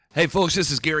Hey folks,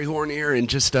 this is Gary Horn here, and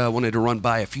just wanted to run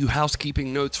by a few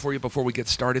housekeeping notes for you before we get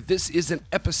started. This is an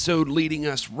episode leading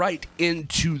us right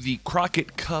into the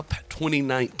Crockett Cup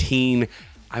 2019.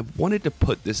 I wanted to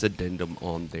put this addendum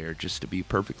on there just to be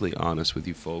perfectly honest with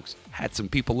you folks. Had some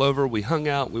people over, we hung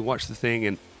out, we watched the thing,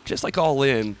 and just like All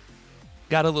In,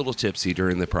 got a little tipsy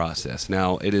during the process.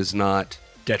 Now, it is not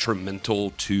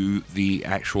detrimental to the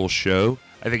actual show.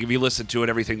 I think if you listen to it,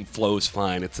 everything flows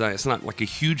fine. It's not like a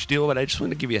huge deal, but I just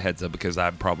wanted to give you a heads up because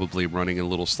I'm probably running a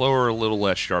little slower, a little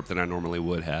less sharp than I normally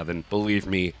would have. And believe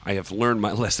me, I have learned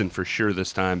my lesson for sure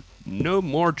this time. No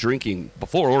more drinking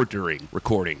before or during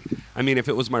recording. I mean, if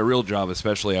it was my real job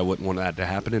especially, I wouldn't want that to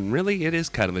happen. And really, it is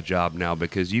kind of a job now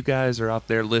because you guys are out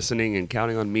there listening and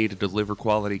counting on me to deliver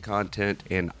quality content.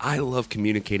 And I love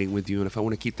communicating with you. And if I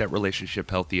want to keep that relationship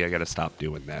healthy, I got to stop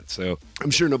doing that. So I'm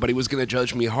sure nobody was going to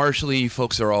judge me harshly. You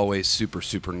folks are always super,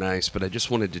 super nice. But I just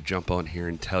wanted to jump on here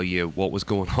and tell you what was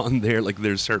going on there. Like,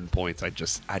 there's certain points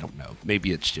I don't know.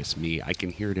 Maybe it's just me. I can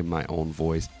hear it in my own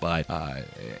voice. But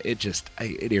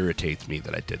it irritates me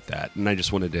that I did that. And I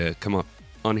just wanted to come up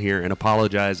on here and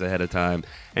apologize ahead of time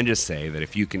and just say that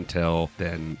if you can tell,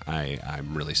 then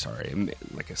I'm really sorry. And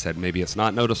like I said, maybe it's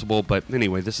not noticeable, but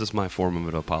anyway, this is my form of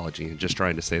an apology and just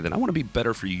trying to say that I want to be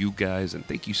better for you guys, and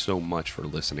thank you so much for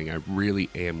listening. I really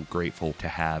am grateful to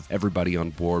have everybody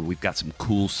on board. We've got some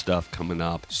cool stuff coming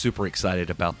up. Super excited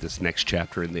about this next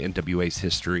chapter in the NWA's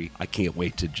history. I can't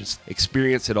wait to just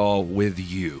experience it all with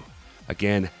you.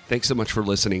 Again, thanks so much for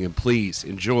listening, and please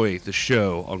enjoy the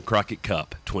show on Crockett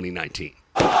Cup 2019.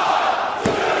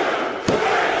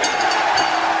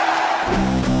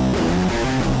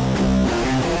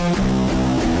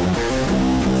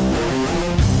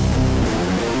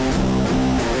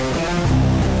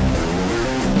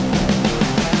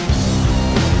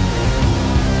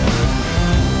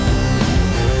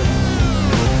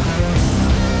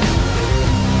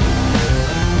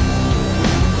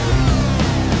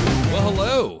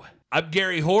 I'm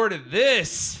Gary Horn, and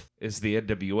this is the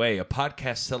NWA, a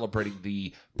podcast celebrating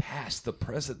the past, the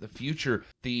present, the future,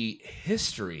 the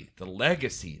history, the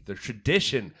legacy, the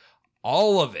tradition,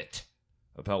 all of it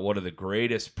about one of the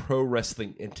greatest pro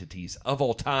wrestling entities of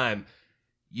all time.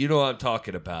 You know what I'm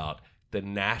talking about, the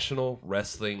National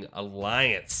Wrestling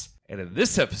Alliance. And in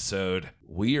this episode,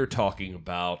 we are talking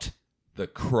about the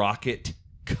Crockett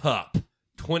Cup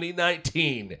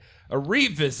 2019, a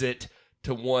revisit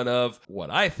to one of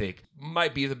what I think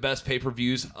might be the best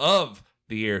pay-per-views of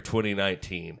the year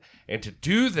 2019. And to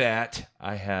do that,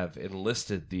 I have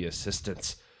enlisted the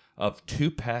assistance of two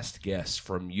past guests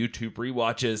from YouTube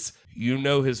Rewatches. You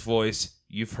know his voice.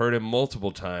 You've heard him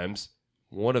multiple times.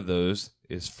 One of those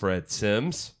is Fred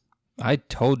Sims. I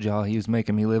told y'all he was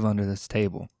making me live under this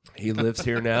table. He lives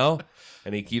here now,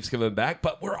 and he keeps coming back.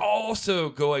 But we're also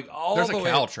going all the way... There's a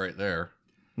couch right there.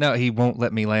 No, he won't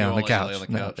let me lay on the couch.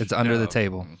 No, it's under the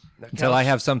table. Until I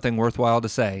have something worthwhile to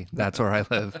say, that's where I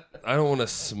live. I don't want to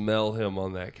smell him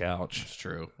on that couch. It's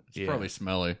true. It's probably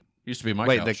smelly. Used to be my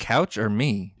couch. couch. Wait, the couch or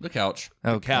me? The couch.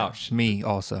 Oh, the couch. Me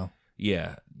also.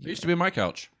 Yeah. It used to be my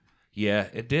couch. Yeah,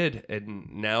 it did. And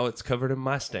now it's covered in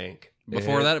my stank.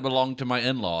 Before that, it belonged to my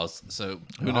in-laws. So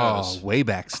who knows? Oh, way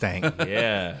back stank.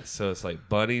 Yeah. So it's like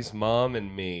Buddy's mom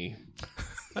and me.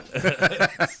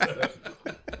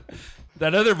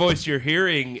 That other voice you're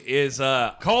hearing is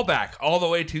a callback all the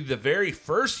way to the very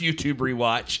first YouTube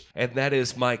rewatch, and that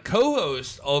is my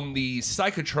co-host on the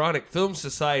Psychotronic Film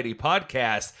Society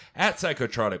podcast at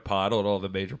Psychotronic Pod on all the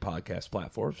major podcast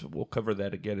platforms. We'll cover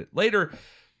that again later.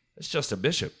 It's Justin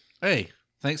Bishop. Hey,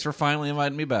 thanks for finally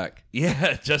inviting me back.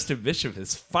 Yeah, Justin Bishop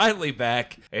is finally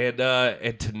back, and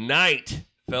tonight,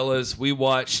 fellas, we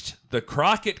watched the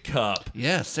Crockett Cup.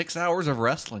 Yeah, 6 hours of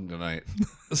wrestling tonight.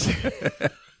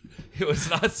 It was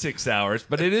not 6 hours,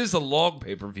 but it is a long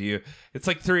pay-per-view. It's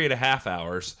like 3.5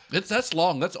 hours. That's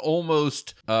long. That's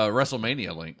almost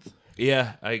WrestleMania length.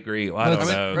 Yeah, I agree. Well, I don't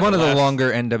know. One of the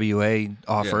longer NWA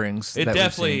offerings. It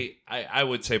definitely, I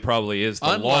would say, probably is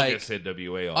the longest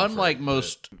NWA offering. Unlike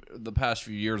most the past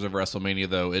few years of WrestleMania,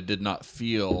 though, it did not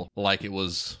feel like it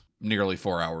was nearly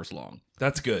 4 hours long.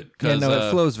 That's good. Yeah, no,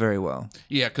 it flows very well.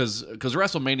 Yeah, because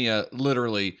WrestleMania,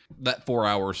 literally, that 4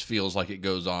 hours feels like it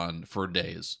goes on for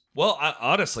days. Well,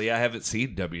 honestly, I haven't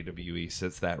seen WWE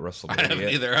since that WrestleMania. I haven't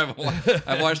either.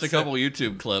 I've watched a couple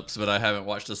YouTube clips, but I haven't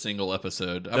watched a single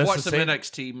episode. I've watched some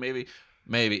NXT,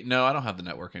 maybe. No, I don't have the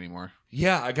network anymore.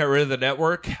 Yeah, I got rid of the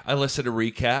network. I listen to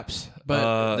recaps.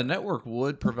 But the network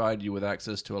would provide you with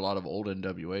access to a lot of old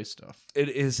NWA stuff. It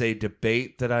is a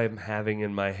debate that I'm having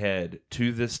in my head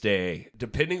to this day.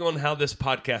 Depending on how this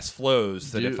podcast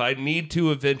flows, that if I need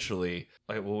to eventually,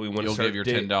 like, well, we want to start... You'll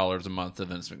give your $10 a month to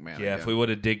Vince McMahon. Yeah, if we want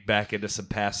to dig back into some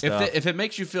past stuff. If it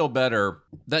makes you feel better,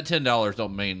 that $10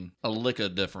 don't mean a lick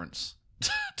of difference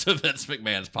to Vince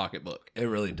McMahon's pocketbook. It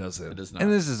really doesn't. It is not.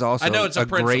 And this is also a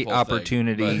great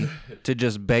opportunity to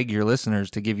just beg your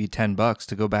listeners to give you $10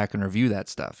 to go back and review that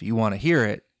stuff. You want to hear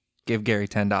it, give Gary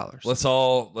 $10. Let's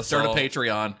start a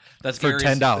Patreon. That's for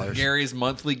 $10. Gary's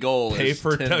monthly goal is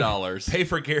 $10. Pay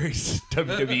for Gary's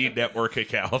WWE Network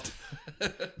account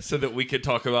so that we can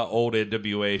talk about old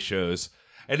NWA shows.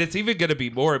 And it's even going to be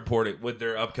more important with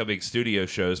their upcoming studio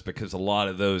shows because a lot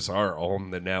of those are on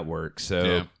the network. So...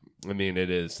 Yeah. I mean, it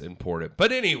is important.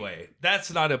 But anyway,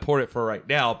 that's not important for right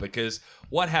now because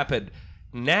what happened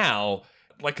now,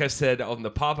 like I said on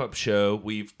the pop-up show,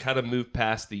 we've kind of moved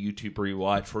past the YouTube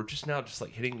rewatch. We're just now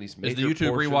like hitting these major Is the YouTube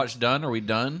portions. rewatch done? Are we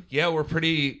done? Yeah, we're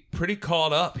pretty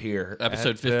caught up here.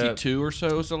 Episode 52 or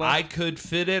so is the last? I could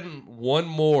fit in one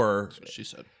more. That's what she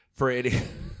said.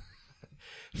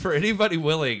 For anybody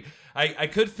willing. I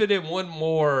could fit in one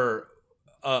more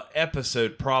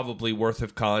episode probably worth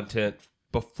of content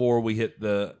before we hit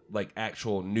the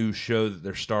actual new show that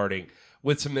they're starting,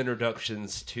 with some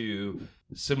introductions to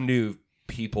some new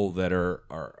people that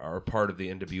are part of the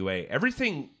NWA.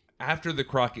 Everything after the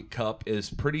Crockett Cup is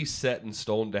pretty set in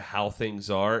stone to how things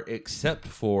are, except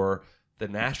for the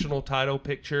national title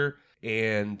picture.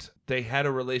 And they had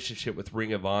a relationship with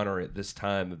Ring of Honor at this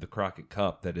time of the Crockett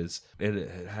Cup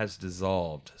it has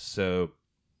dissolved. So,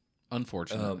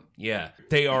 unfortunately, yeah,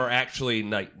 they are actually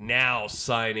now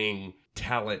signing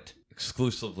talent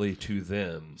exclusively to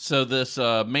them. So this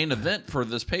main event for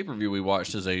this pay-per-view we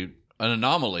watched is an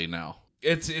anomaly now.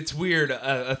 It's weird.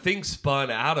 A thing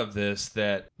spun out of this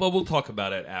that, well, we'll talk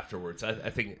about it afterwards. I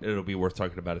think it'll be worth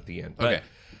talking about at the end. But okay.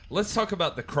 Let's talk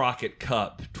about the Crockett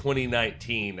Cup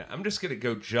 2019. I'm just gonna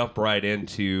jump right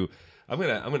into. I'm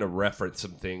gonna reference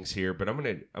some things here, but I'm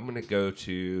gonna go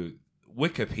to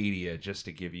Wikipedia just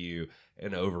to give you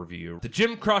an overview. The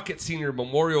Jim Crockett Sr.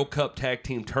 Memorial Cup Tag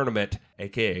Team Tournament,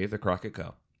 aka the Crockett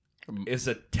Cup, is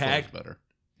a tag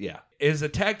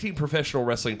team professional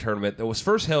wrestling tournament that was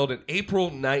first held in April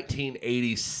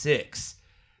 1986.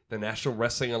 The National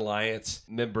Wrestling Alliance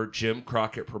member Jim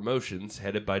Crockett Promotions,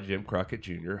 headed by Jim Crockett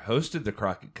Jr., hosted the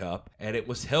Crockett Cup, and it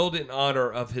was held in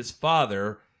honor of his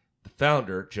father, the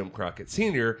founder, Jim Crockett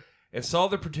Sr., and saw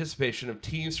the participation of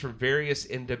teams from various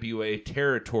NWA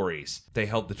territories. They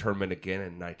held the tournament again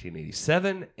in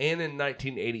 1987 and in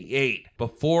 1988,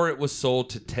 before it was sold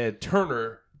to Ted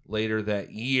Turner later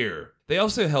that year. They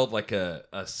also held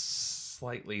a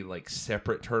slightly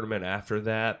separate tournament after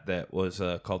that was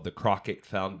called the Crockett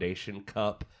Foundation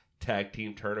Cup Tag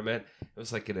Team Tournament. It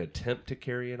was an attempt to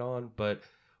carry it on, but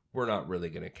we're not really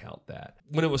going to count that.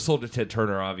 When it was sold to Ted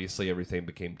Turner, obviously everything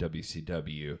became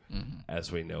WCW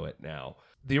as we know it now.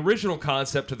 The original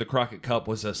concept of the Crockett Cup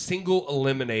was a single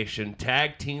elimination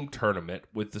tag team tournament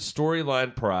with the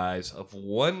storyline prize of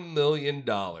 $1 million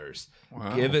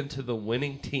given to the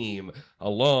winning team,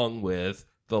 along with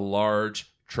the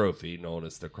large trophy known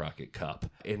as the Crockett Cup.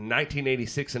 In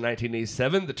 1986 and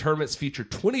 1987, the tournaments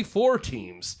featured 24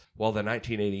 teams, while the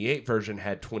 1988 version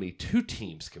had 22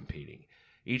 teams competing.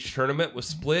 Each tournament was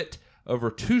split over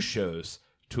 2 shows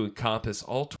to encompass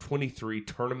all 23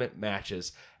 tournament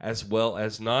matches as well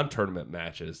as non-tournament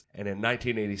matches. And in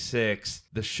 1986,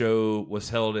 the show was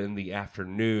held in the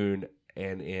afternoon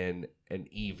and in an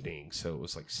evening, so it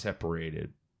was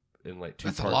separated in 2 parts.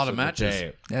 That's a lot of matches.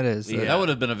 Day. That is. Yeah. That would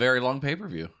have been a very long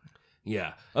pay-per-view.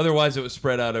 Yeah. Otherwise, it was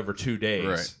spread out over 2 days.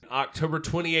 Right. October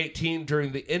 2018,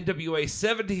 during the NWA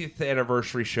 70th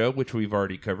anniversary show, which we've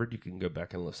already covered, you can go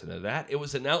back and listen to that, it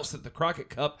was announced that the Crockett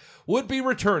Cup would be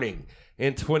returning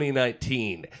in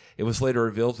 2019. It was later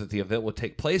revealed that the event would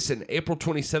take place in April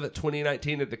 27th,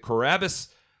 2019 at the Carrabba's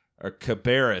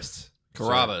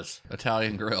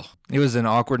Italian Grill. It was an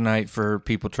awkward night for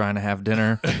people trying to have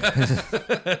dinner.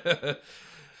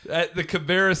 At the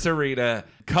Cabarrus Arena,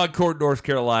 Concord, North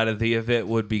Carolina, the event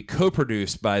would be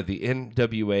co-produced by the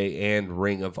NWA and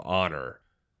Ring of Honor.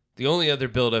 The only other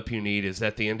build-up you need is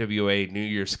at the NWA New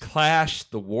Year's Clash,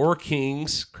 the War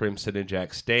Kings, Crimson and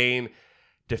Jack Stane,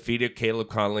 defeated Caleb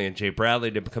Conley and Jay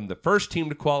Bradley to become the first team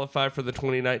to qualify for the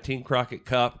 2019 Crockett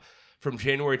Cup. From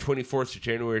January 24th to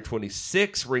January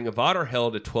 26th, Ring of Honor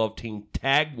held a 12-team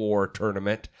tag war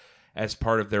tournament as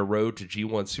part of their Road to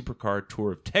G1 Supercard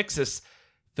Tour of Texas.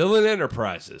 Villain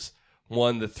Enterprises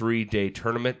won the 3-day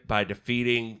tournament by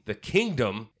defeating the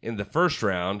Kingdom in the first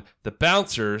round, the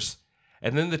Bouncers,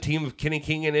 and then the team of Kenny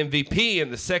King and MVP in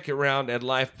the second round, and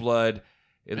Lifeblood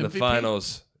in MVP? the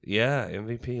finals. Yeah,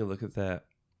 MVP. Look at that.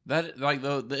 That like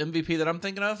the MVP that I'm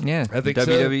thinking of? Yeah, I think so.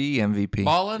 WWE MVP.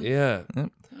 Ballin'? Yeah.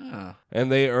 Ah.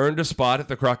 And they earned a spot at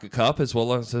the Crockett Cup as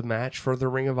well as a match for the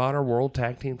Ring of Honor World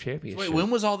Tag Team Championship. Wait,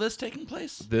 when was all this taking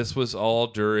place? This was all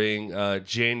during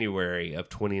January of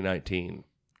 2019.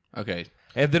 Okay.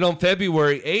 And then on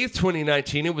February 8th,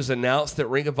 2019, it was announced that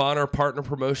Ring of Honor partner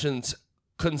promotions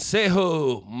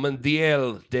Consejo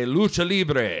Mundial de Lucha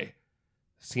Libre,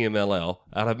 CMLL,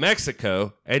 out of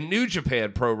Mexico, and New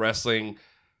Japan Pro Wrestling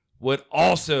would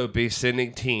also be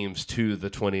sending teams to the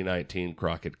 2019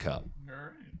 Crockett Cup. All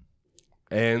right.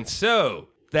 And so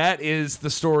that is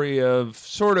the story of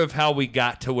sort of how we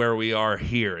got to where we are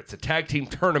here. It's a tag team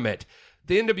tournament.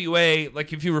 The NWA,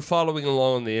 like if you were following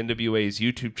along on the NWA's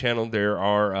YouTube channel, there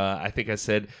are, I think I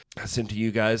sent to you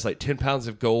guys like 10 Pounds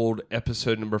of Gold,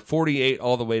 episode number 48,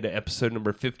 all the way to episode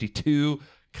number 52,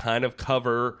 kind of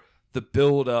cover the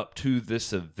build up to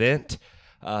this event.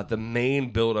 The main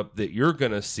build up that you're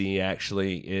going to see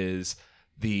actually is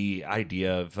the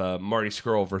idea of Marty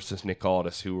Scurll versus Nick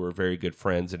Aldis, who were very good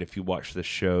friends. And if you watch the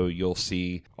show, you'll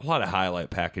see a lot of highlight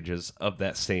packages of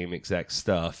that same exact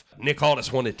stuff. Nick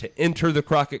Aldis wanted to enter the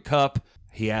Crockett Cup.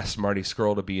 He asked Marty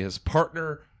Scurll to be his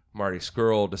partner. Marty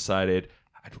Scurll decided,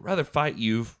 I'd rather fight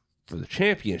you for the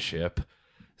championship.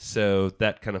 So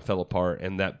that kind of fell apart,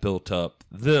 and that built up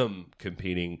them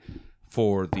competing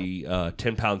for the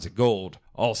 10 Pounds of Gold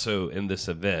also in this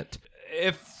event.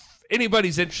 If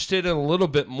anybody's interested in a little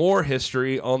bit more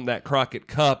history on that Crockett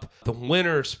Cup, the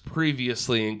winners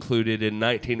previously included in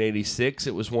 1986,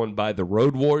 it was won by the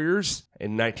Road Warriors.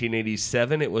 In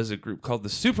 1987, it was a group called the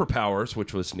Superpowers,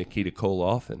 which was Nikita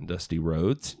Koloff and Dusty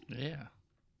Rhodes. Yeah.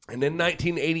 And in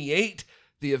 1988,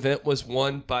 the event was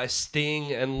won by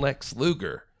Sting and Lex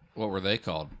Luger. What were they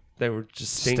called? They were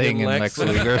just Sting and Lex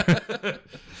Luger.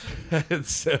 And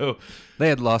so They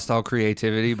had lost all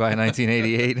creativity by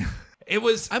 1988. it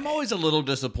was. I'm always a little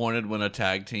disappointed when a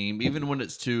tag team, even when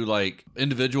it's two like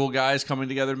individual guys coming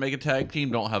together to make a tag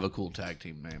team, don't have a cool tag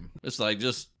team name. It's like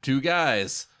just two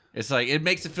guys. It's like it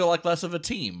makes it feel like less of a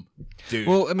team. Dude,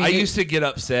 Well, I mean, I used to get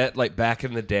upset like back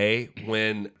in the day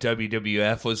when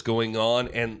WWF was going on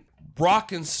and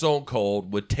Rock and Stone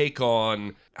Cold would take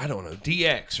on, I don't know,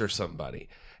 DX or somebody.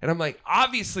 And I'm like,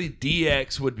 obviously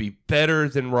DX would be better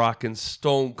than Rock and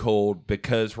Stone Cold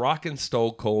because Rock and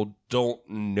Stone Cold don't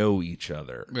know each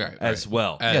other as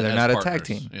well. Yeah, they're not a tag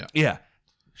team. Yeah. Yeah.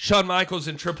 Shawn Michaels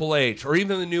and Triple H, or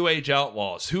even the New Age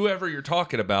Outlaws, whoever you're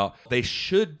talking about, they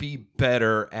should be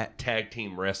better at tag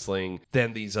team wrestling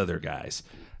than these other guys.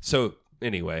 So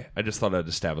anyway, I just thought I'd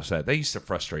establish that. That used to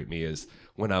frustrate me is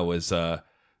when I was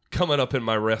coming up in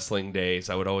my wrestling days,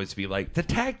 I would always be like, the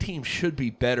tag team should be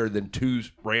better than two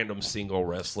random single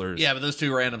wrestlers. Yeah, but those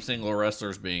two random single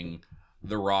wrestlers being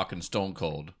The Rock and Stone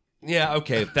Cold. Yeah,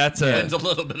 okay. That's a, It's a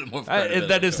little bit more credibility.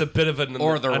 that is a bit of an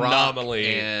Or The anomaly.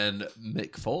 Rock and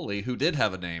Mick Foley, who did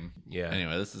have a name. Yeah.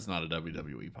 Anyway, this is not a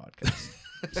WWE podcast.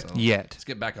 So Yet. let's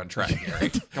get back on track,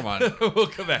 Gary. Come on. We'll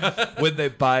come back when they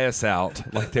buy us out,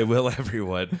 like they will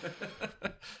everyone.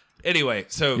 Anyway,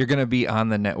 so You're going to be on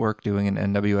the network doing an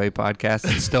NWA podcast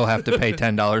and still have to pay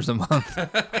 $10 a month.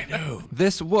 I know.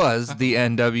 This was the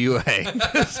NWA.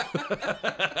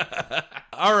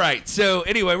 all right. So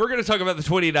anyway, we're going to talk about the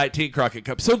 2019 Crockett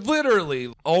Cup. So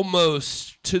literally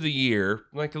almost to the year,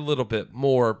 like a little bit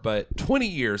more, but 20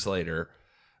 years later,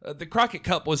 the Crockett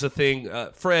Cup was a thing.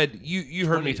 Fred, you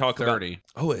heard me talk 30. about.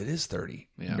 Oh, it is 30.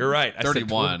 Yeah. You're right. I said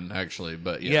 31, actually,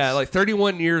 but yes. Yeah, like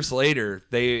 31 years later,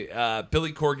 they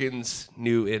Billy Corgan's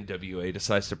new NWA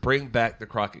decides to bring back the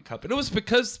Crockett Cup. And it was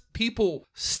because people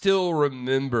still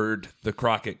remembered the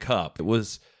Crockett Cup. It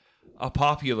was a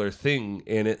popular thing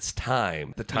in its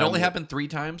time. The time It only happened 3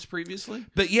 times previously?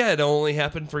 But yeah, it only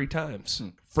happened 3 times.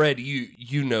 Fred,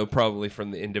 you know probably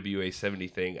from the NWA 70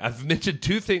 thing. I've mentioned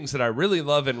 2 things that I really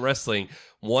love in wrestling.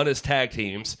 One is tag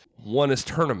teams. One is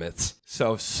tournaments.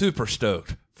 So super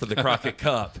stoked for the Crockett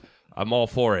Cup. I'm all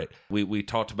for it. We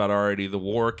talked about already the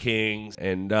War Kings,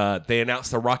 and they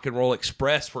announced the Rock and Roll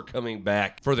Express were coming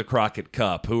back for the Crockett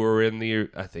Cup, who were in the,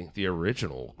 I think, the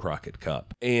original Crockett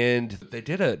Cup. And they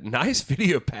did a nice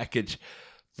video package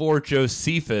for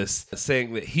Josephus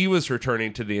saying that he was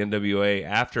returning to the NWA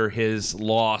after his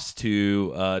loss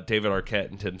to David Arquette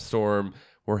and Tim Storm,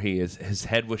 where his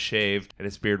head was shaved and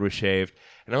his beard was shaved.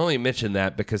 And I only mention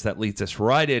that because that leads us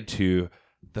right into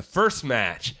the first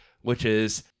match, which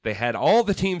is they had all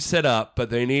the teams set up, but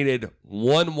they needed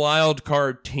one wild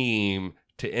card team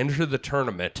to enter the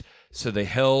tournament So they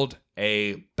held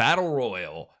a battle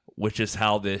royal, which is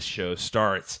how this show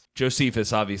starts.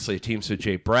 Josephus obviously teams with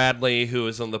Jay Bradley, who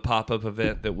is on the pop-up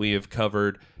event that we have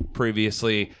covered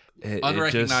previously.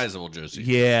 Unrecognizable Josephus.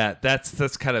 Yeah,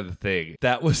 that's kind of the thing.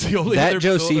 That was the only That other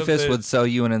Josephus would sell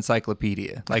you an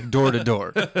encyclopedia, like door to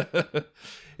door. I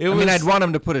mean, I'd want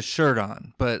him to put a shirt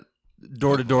on, but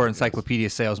door to door encyclopedia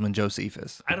salesman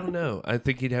Josephus. I don't know. I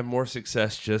think he'd have more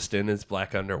success just in his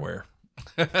black underwear.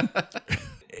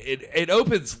 It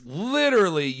opens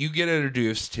literally. You get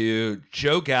introduced to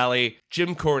Joe Galley,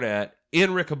 Jim Cornette,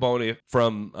 Ian Riccoboni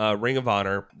from Ring of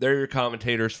Honor. They're your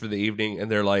commentators for the evening, and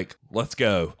they're like, "Let's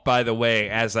go." By the way,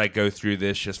 as I go through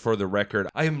this, just for the record,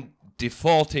 I am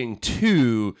defaulting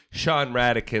to Sean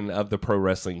Radican of the Pro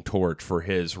Wrestling Torch for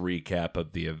his recap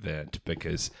of the event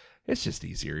because it's just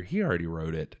easier. He already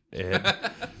wrote it, and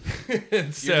You're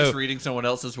just reading someone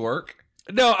else's work.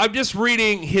 No, I'm just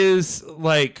reading his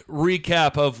like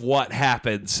recap of what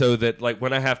happened so that like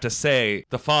when I have to say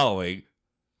the following,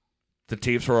 the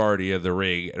teams were already in the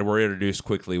ring and were introduced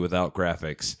quickly without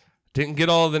graphics. Didn't get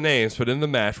all of the names, but in the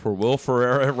match were Will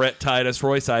Ferreira, Rhett Titus,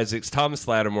 Royce Isaacs, Thomas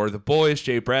Lattimore, the boys,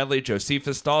 Jay Bradley,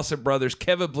 Josephus, Dawson Brothers,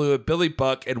 Kevin Blewett, Billy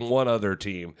Buck, and one other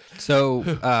team. So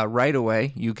right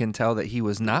away, you can tell that he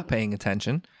was not paying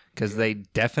attention because they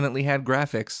definitely had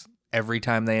graphics every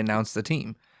time they announced the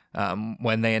team.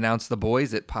 When they announced the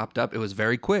boys, it popped up. It was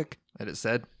very quick, and it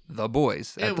said the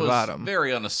boys at the bottom. It was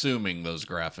very unassuming, those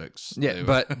graphics. Yeah,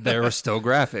 but there were still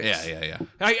graphics. Yeah.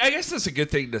 I guess that's a good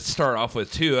thing to start off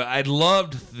with, too. I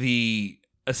loved the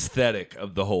aesthetic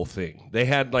of the whole thing. They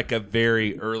had like a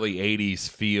very early 80s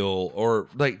feel, or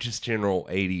like just general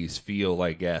 80s feel,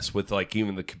 I guess, with like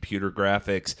even the computer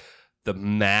graphics. The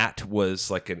mat was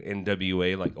like an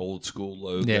NWA, like old school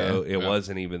logo. It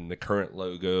wasn't even the current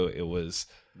logo. It was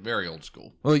very old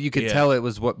school. Well, you could tell it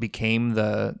was what became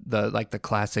the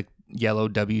classic yellow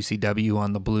WCW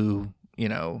on the blue,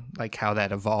 like how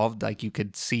that evolved. Like you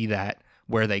could see that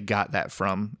where they got that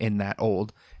from in that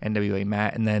old NWA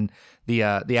mat. And then the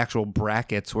actual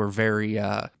brackets were very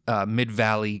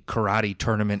Mid-Valley Karate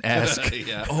Tournament-esque.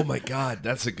 Yeah. Oh my God,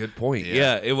 that's a good point.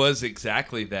 Yeah, it was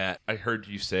exactly that. I heard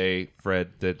you say,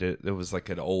 Fred, that it was like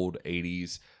an old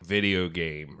 80s video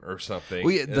game or something.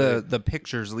 Well, the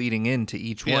pictures leading into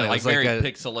each one. Yeah, it like was very like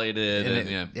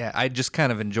pixelated. Yeah, I just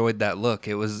kind of enjoyed that look.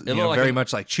 It was looked very like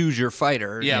much like Choose Your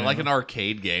Fighter. Yeah, like an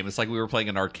arcade game. It's like we were playing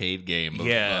an arcade game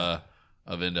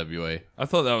of NWA. I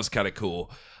thought that was kind of cool.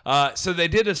 So they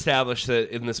did establish that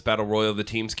in this battle royal, the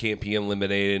teams can't be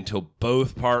eliminated until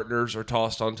both partners are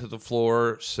tossed onto the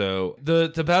floor. So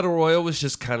the battle royal was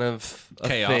just kind of a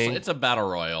chaos. thing. It's a battle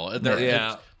royal.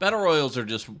 Battle royals are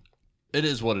just. It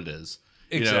is what it is.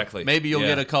 Exactly. Maybe you'll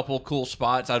get a couple cool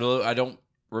spots. I don't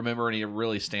remember any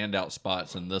really standout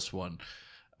spots in this one.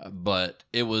 But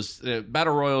it was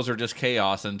battle royals are just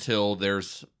chaos until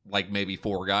there's like maybe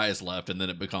 4 guys left, and then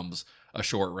it becomes a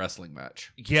short wrestling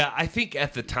match. Yeah, I think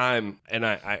at the time, and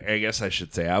I guess I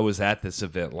should say I was at this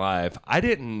event live. I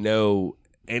didn't know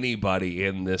anybody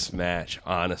in this match,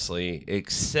 honestly,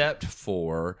 except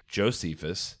for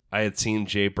Josephus. I had seen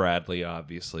Jay Bradley,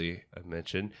 obviously, I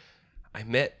mentioned. I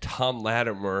met Tom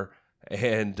Latimer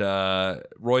and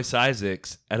Royce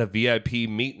Isaacs at a VIP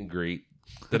meet and greet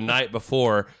the night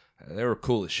before. They were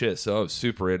cool as shit, so I was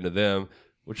super into them,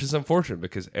 which is unfortunate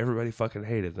because everybody fucking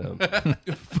hated them.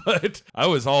 But I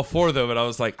was all for them, and I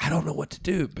was like, I don't know what to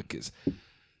do because...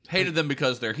 Hated them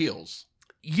because they're heels.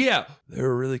 Yeah, they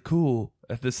were really cool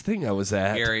at this thing I was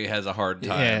at. Gary has a hard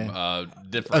time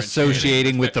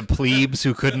associating with the plebes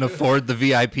who couldn't afford the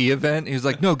VIP event. He was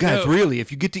like, no, guys, really,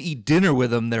 if you get to eat dinner with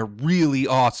them, they're really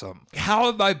awesome. How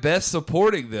am I best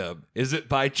supporting them? Is it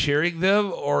by cheering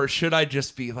them, or should I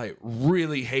just be like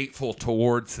really hateful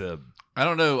towards them? I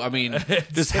don't know. I mean,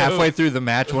 just halfway through the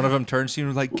match, one of them turns to you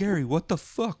and like, Gary, what the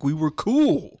fuck? We were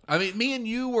cool. I mean, me and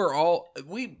you were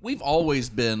we've always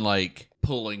been like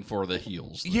pulling for the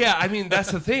heels. Yeah, I mean,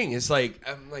 that's the thing. It's like,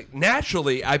 I'm like,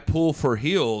 naturally I pull for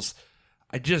heels.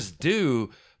 I just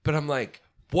do. But I'm like,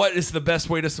 what is the best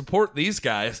way to support these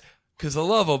guys? Because I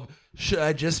love them. Should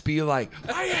I just be like,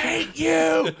 I hate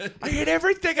you. I hate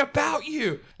everything about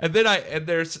you. And then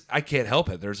I can't help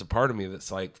it. There's a part of me that's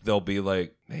like, they'll be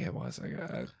like, man,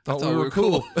 I thought we were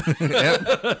cool. We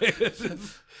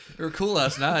were cool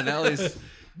last night.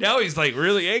 Now he's like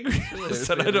really angry at us,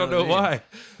 and I don't know why.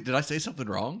 Did I say something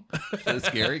wrong? That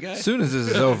scary guy? As soon as this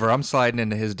is over, I'm sliding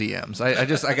into his DMs.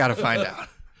 I got to find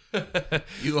out.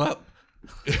 You up?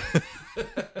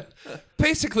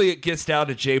 Basically, it gets down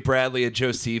to Jay Bradley and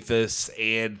Josephus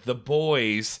and the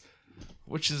boys,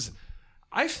 which is,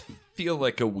 I feel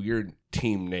like a weird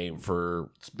team name for.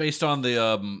 It's based on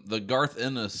the Garth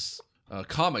Ennis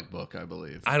comic book, I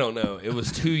believe. I don't know. It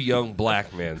was two young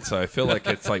black men, so I feel like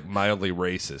it's like mildly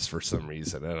racist for some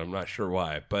reason, and I'm not sure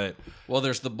why. But Well,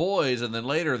 there's the boys, and then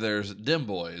later there's Dim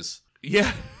Boys.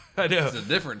 yeah, I know. It's a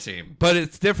different team. But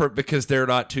it's different because they're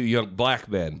not two young black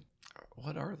men.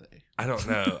 What are they? I don't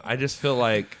know. I just feel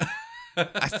like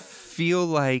I feel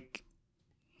like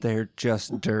they're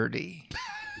just dirty.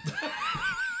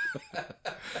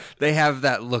 They have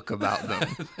that look about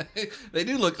them. They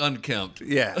do look unkempt,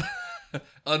 Yeah.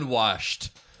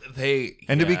 unwashed. they.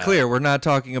 And to be yeah. clear, we're not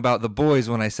talking about the boys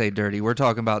when I say dirty. We're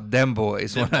talking about them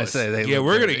boys when I boys. say they Yeah, look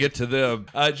we're going to dirty. get to them.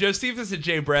 Joe Stevens and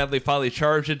Jay Bradley finally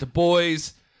charged into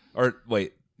boys. Or,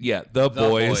 wait. Yeah, the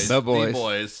boys. The boys. The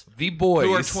boys. The boys.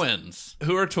 Who are twins.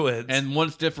 Who are twins. And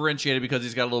one's differentiated because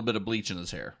he's got a little bit of bleach in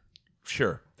his hair.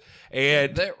 Sure.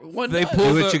 And One they does.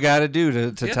 pull Do what the- you got to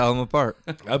do to tell them apart.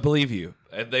 I believe you.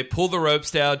 And they pull the ropes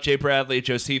down. Jay Bradley,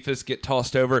 Josephus get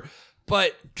tossed over.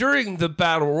 But during the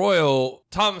Battle Royal,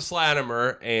 Thomas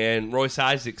Latimer and Royce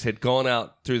Isaacs had gone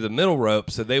out through the middle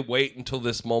rope, so they wait until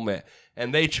this moment,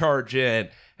 and they charge in,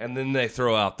 and then they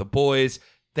throw out the boys.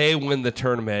 They win the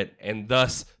tournament, and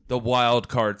thus the wild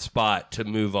card spot to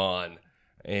move on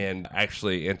and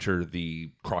actually enter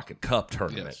the Crockett Cup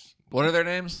tournament. Yes. What are their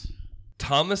names?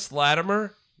 Thomas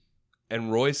Latimer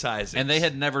and Royce Isaacs. And they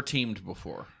had never teamed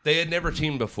before. They had never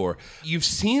teamed before. You've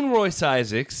seen Royce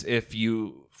Isaacs if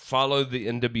you follow the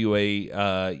NWA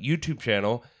YouTube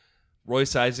channel.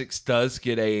 Royce Isaacs does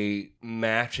get a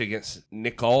match against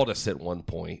Nick Aldis at one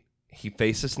point. He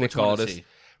faces Nick one is Aldis he?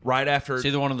 right after. See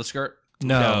the one on the skirt?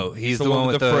 No, he's the one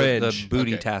with the fringe.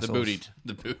 booty Okay, tassels.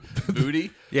 The booty?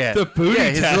 Yeah, The booty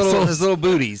yeah, tassels. his little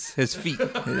booties, his feet.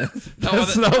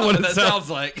 That's not what it that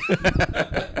sounds like.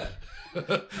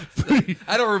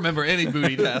 I don't remember any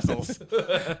booty tassels.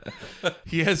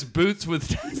 He has boots with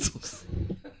tassels.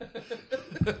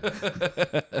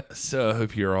 So I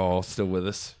hope you're all still with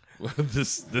us.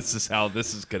 This is how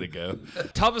this is gonna go.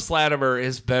 Thomas Latimer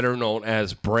is better known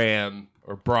as Bram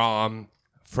or Brahm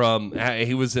from.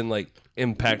 He was in like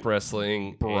Impact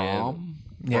Wrestling. Brahm?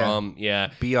 Brahm, yeah.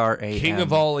 BRAM. King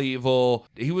of All Evil.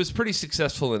 He was pretty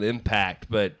successful in Impact,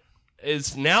 but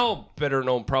is now better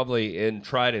known probably in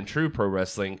Tried and True Pro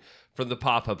Wrestling from the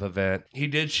pop-up event. He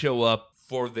did show up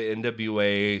for the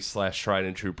NWA / Tried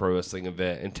and True Pro Wrestling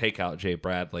event and take out Jay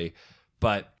Bradley,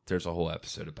 but there's a whole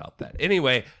episode about that.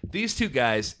 Anyway, these two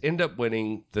guys end up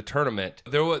winning the tournament.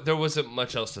 There wasn't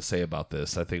much else to say about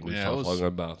this. I think we talked long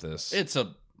about this. It's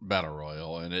a battle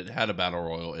royal, and it had a battle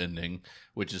royal ending,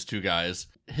 which is two guys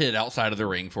hid outside of the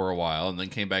ring for a while and then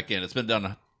came back in. It's been done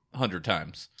 100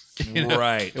 times. You know?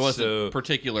 Right. It wasn't So-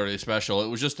 particularly special. It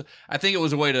was just, I think it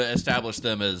was a way to establish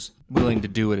them as, willing to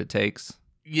do what it takes.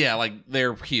 yeah, like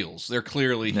they're heels. They're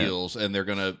clearly heels, and they're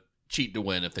going to cheat to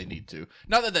win if they need to.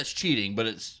 Not that that's cheating, but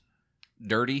it's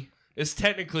dirty. It's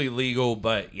technically legal,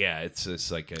 but yeah, it's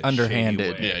just like a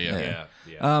Underhanded. shady way.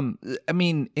 Yeah. I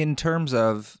mean, in terms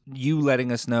of you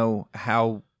letting us know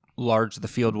how large the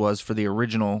field was for the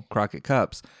original Crockett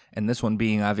Cups, and this one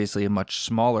being obviously a much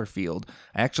smaller field,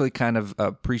 I actually kind of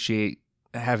appreciate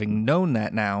having known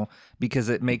that now because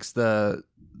it makes the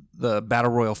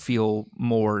battle royal feel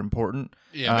more important.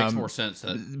 Yeah, it makes more sense.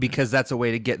 Because that's a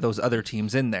way to get those other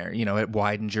teams in there. You know, it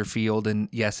widens your field, and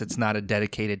yes, it's not a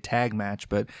dedicated tag match,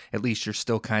 but at least you're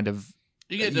still kind of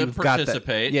You get to you've got that-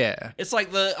 participate. yeah. It's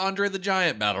like the Andre the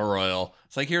Giant Battle Royal.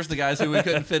 It's like, here's the guys who we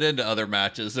couldn't fit into other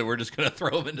matches, so we're just going to throw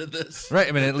them into this. Right.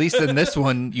 I mean, at least in this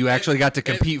one, you actually got to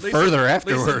compete At least- further At least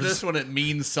in afterwards. this one, it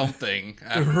means something.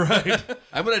 Right.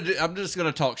 I'm just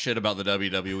gonna talk shit about the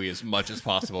WWE as much as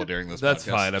possible during this. That's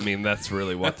podcast. fine. I mean, that's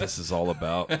really what this is all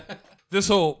about. This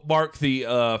will mark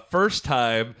the first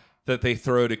time that they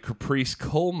throw to Caprice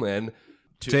Coleman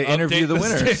To interview update the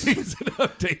winners. standings and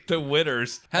update the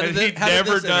winners. How did, And thi- he how did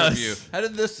never this interview? does. How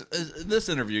did this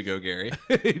interview go, Gary?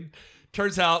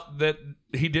 Turns out that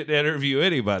he didn't interview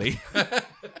anybody.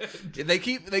 They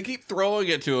keep throwing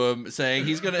it to him, saying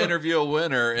he's going to interview a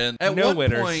winner, and at No one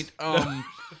winners. point,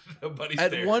 Nobody's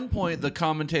at there. one point, the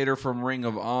commentator from Ring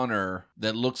of Honor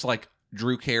that looks like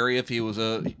Drew Carey if he was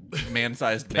a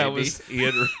man-sized baby. That was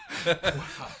Ian.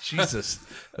 Wow, Jesus,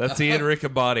 that's Ian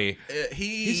Riccaboni.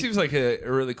 He seems like a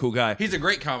really cool guy. He's a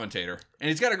great commentator, and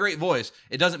he's got a great voice.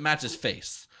 It doesn't match his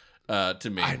face to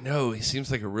me. I know he seems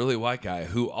like a really white guy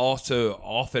who also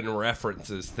often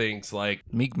references things like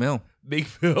Meek Mill.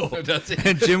 Meek Mill. Does he?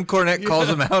 And Jim Cornette calls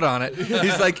him out on it.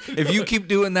 He's like, if you keep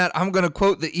doing that, I'm going to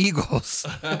quote the Eagles.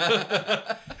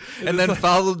 And then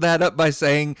followed that up by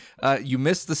saying, you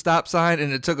missed the stop sign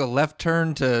and it took a left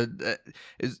turn to...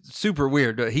 it's super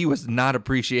weird. He was not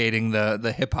appreciating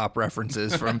the hip-hop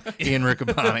references from Ian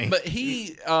Riccaboni. But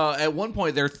he, at one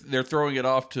point, they're throwing it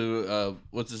off to,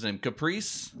 what's his name,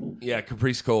 Caprice? Yeah,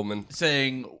 Caprice Coleman.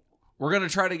 Saying, we're going to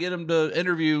try to get him to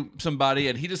interview somebody,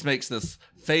 and he just makes this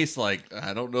face like,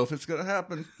 I don't know if it's going to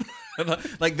happen.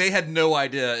 Like, they had no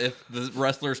idea if the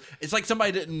wrestlers... It's like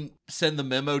somebody didn't send the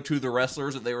memo to the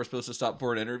wrestlers that they were supposed to stop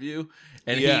for an interview.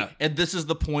 And and this is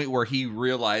the point where he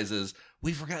realizes,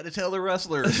 we forgot to tell the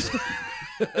wrestlers.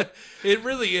 It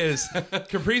really is.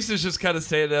 Caprice is just kind of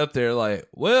standing up there like,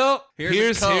 well,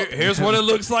 here's what it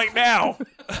looks like now.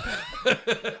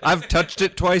 I've touched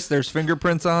it twice. There's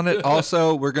fingerprints on it.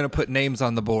 Also, we're going to put names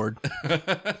on the board.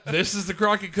 This is the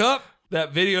Crockett Cup.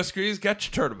 That video screen's got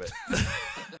your tournament.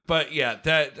 But yeah,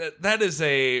 that is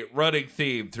a running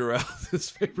theme throughout this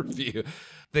pay-per-view.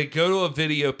 They go to a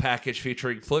video package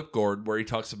featuring Flip Gordon where he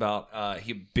talks about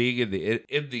him being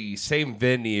in the same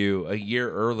venue a year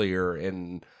earlier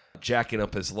and jacking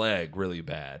up his leg really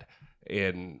bad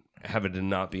and having to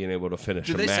not being able to finish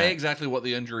Did a they match. say exactly what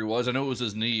the injury was? I know it was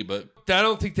his knee, but... I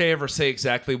don't think they ever say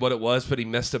exactly what it was, but he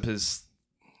messed up his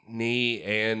knee,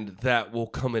 and that will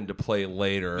come into play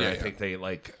later. I think they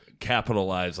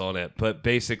capitalize on it. But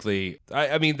basically,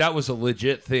 I mean, that was a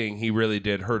legit thing. He really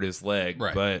did hurt his leg.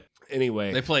 Right. But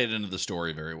anyway. They play it into the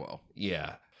story very well.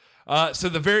 Yeah. So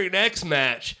the very next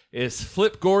match is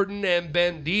Flip Gordon and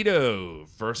Bandito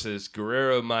versus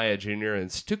Guerrero Maya Jr.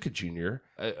 and Stuka Jr.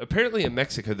 Apparently in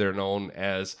Mexico, they're known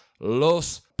as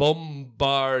Los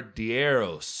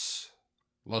Bombardieros.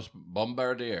 Los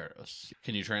Bombardieros.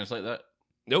 Can you translate that?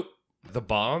 Nope. The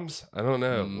bombs? I don't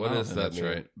know. What is that? That's mean?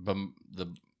 right.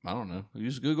 I don't know.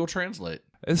 Use Google Translate.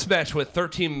 This match went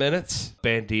 13 minutes.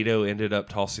 Bandito ended up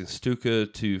tossing Stuka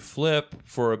to Flip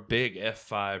for a big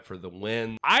F5 for the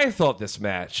win. I thought this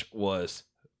match was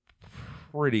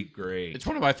pretty great. It's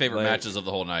one of my favorite matches of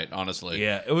the whole night, honestly.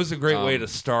 Yeah, it was a great way to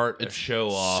start a show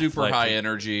off. Super high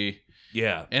energy.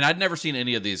 Yeah. And I'd never seen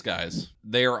any of these guys.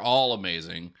 They are all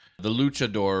amazing. The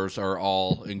luchadors are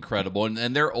all incredible.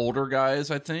 And they're older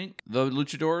guys, I think, the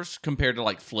luchadors, compared to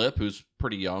like Flip, who's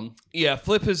pretty young. Yeah,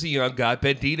 Flip is a young guy.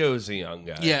 Bandito is a young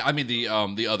guy. Yeah, I mean the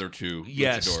other two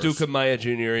luchadors. Stuka Maya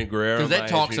Jr. and Guerrero Maya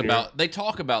Jr. They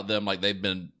talk about them like they've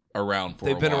been around for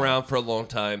a while. They've been around for a long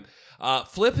time.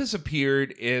 Flip has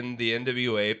appeared in the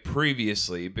NWA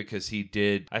previously because he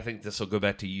did, I think this will go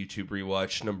back to YouTube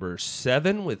Rewatch number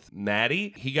 7 with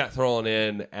Maddie. He got thrown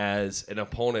in as an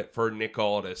opponent for Nick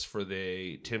Aldis for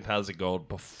the 10 pounds of gold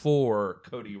before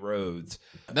Cody Rhodes.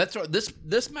 That's what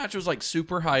this match was like,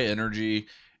 super high energy,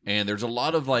 and there's a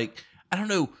lot of like, I don't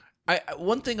know.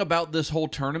 One thing about this whole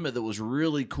tournament that was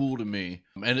really cool to me,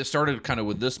 and it started kind of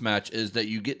with this match, is that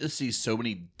you get to see so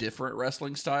many different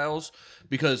wrestling styles,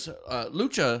 because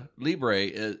Lucha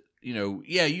Libre,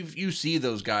 you see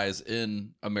those guys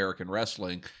in American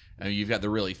wrestling, and you've got the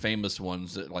really famous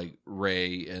ones that like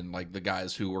Ray and like the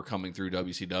guys who were coming through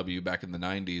WCW back in the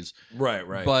 90s.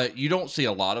 Right. But you don't see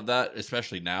a lot of that,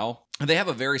 especially now. And they have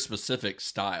a very specific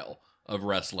style of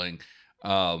wrestling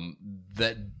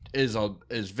that is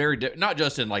very not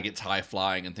just in like it's high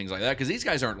flying and things like that, because these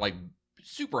guys aren't like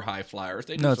super high flyers.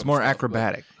 It's more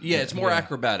acrobatic. It's more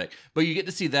acrobatic. But you get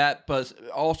to see that, but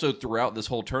also throughout this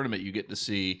whole tournament, you get to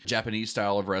see Japanese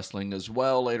style of wrestling as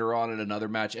well later on in another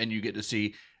match, and you get to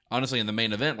see, honestly, in the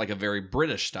main event, like a very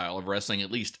British style of wrestling. At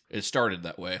least it started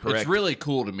that way. Correct. It's really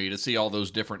cool to me to see all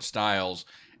those different styles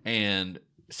and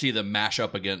see them mash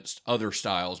up against other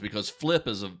styles, because Flip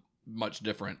is a much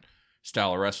different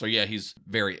style of wrestler. Yeah, he's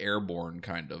very airborne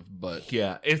kind of, but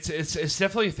yeah, it's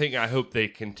definitely a thing I hope they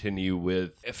continue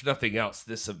with. If nothing else,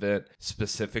 this event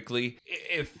specifically,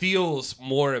 it feels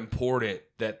more important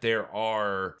that there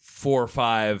are 4 or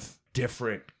 5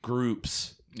 different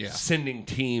groups sending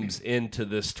teams into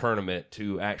this tournament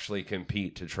to actually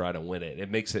compete to try to win it.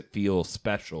 It makes it feel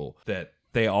special that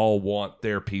they all want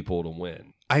their people to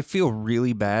win. I feel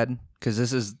really bad because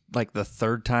this is like the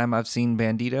 3rd time I've seen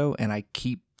Bandito, and I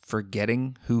keep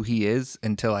forgetting who he is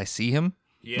until I see him.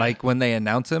 Yeah. Like when they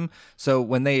announce him. So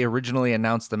when they originally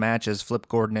announced the match as Flip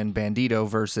Gordon and Bandito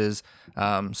versus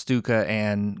Stuka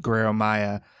and Guerrero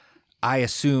Maya, I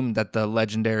assumed that the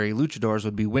legendary luchadors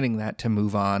would be winning that to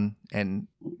move on and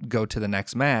go to the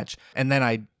next match. And then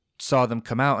I saw them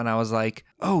come out and I was like,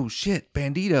 oh shit,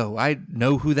 Bandito, I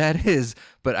know who that is,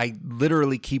 but I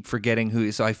literally keep forgetting who he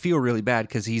is. So I feel really bad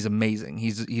because he's amazing.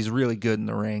 He's really good in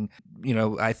the ring. You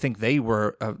know, I think they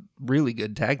were a really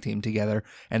good tag team together,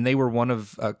 and they were one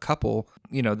of a couple,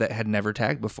 you know, that had never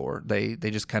tagged before. They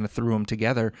just kind of threw them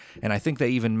together, and I think they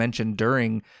even mentioned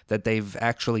during that they've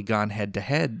actually gone head to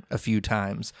head a few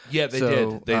times. Yeah, they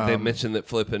did. They mentioned that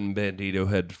Flip and Bandito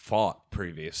had fought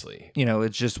previously. You know,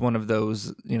 it's just one of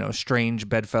those, you know, strange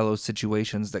bedfellow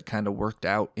situations that kind of worked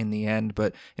out in the end.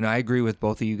 But, you know, I agree with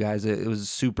both of you guys. It was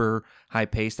super high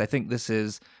paced. I think this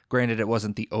is, granted, it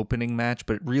wasn't the opening match,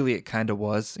 but really it kind of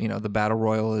was. You know, the Battle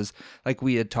Royal is, like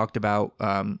we had talked about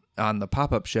on the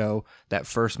pop-up show, that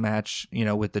first match, you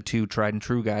know, with the two tried and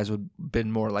true guys would have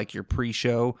been more like your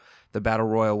pre-show. The Battle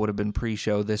Royal would have been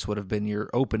pre-show. This would have been your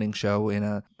opening show in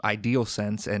a ideal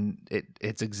sense, and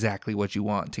it's exactly what you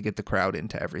want to get the crowd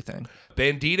into everything.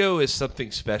 Bandito is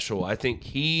something special. I think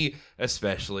he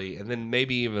especially, and then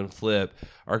maybe even Flip,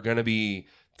 are going to be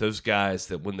those guys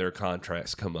that when their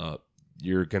contracts come up,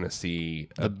 you're going to see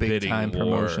a big time bidding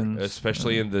war, promotions.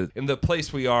 especially in the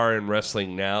place we are in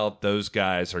wrestling now. Those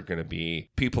guys are going to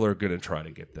be, people are going to try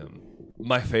to get them.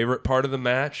 My favorite part of the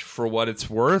match, for what it's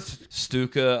worth,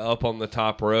 Stuka up on the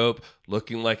top rope,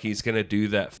 looking like he's going to do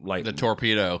that, like The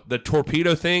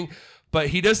torpedo thing. But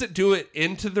he doesn't do it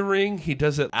into the ring. He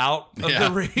does it out of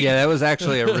the ring. Yeah, that was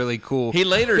actually a really cool. He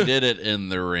later did it in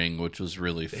the ring, which was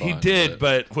really fun. He did,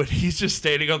 but when he's just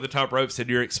standing on the top ropes and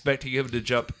you're expecting him to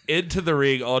jump into the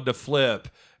ring onto Flip,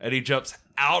 and he jumps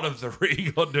out of the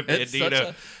ring onto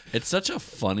Bandito. It's such a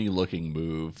funny looking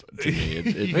move to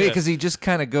me. Because he just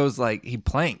kind of goes like, he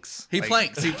planks. He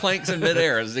planks in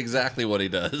midair is exactly what he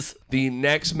does. The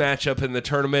next matchup in the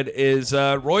tournament is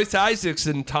Royce Isaacs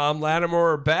and Tom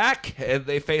Latimer are back, and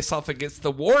they face off against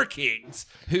the War Kings,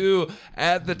 who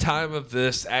at the time of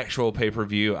this actual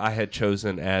pay-per-view I had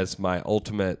chosen as my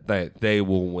ultimate that they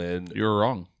will win. You were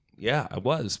wrong. Yeah, I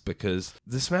was, because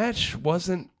this match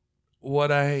wasn't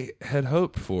what I had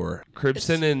hoped for.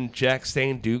 Crimson and Jack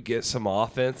Stain do get some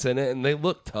offense in it, and they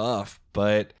look tough,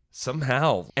 but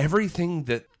somehow everything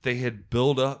that they had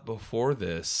built up before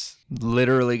this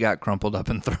Literally got crumpled up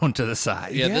and thrown to the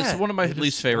side. Yeah, this is one of my it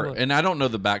least is favorite. fun. And I don't know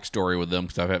the backstory with them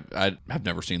because I've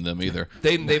never seen them either.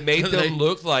 They made them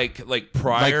look like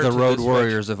prior Like the to Road this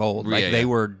Warriors of old. Like Yeah, they yeah.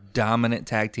 were dominant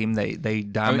tag team. They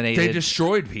dominated. they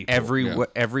destroyed people.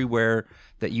 Everywhere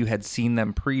that you had seen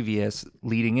them previous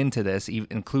leading into this,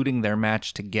 including their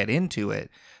match to get into it,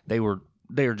 they were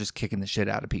just kicking the shit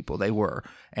out of people. They were.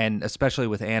 And especially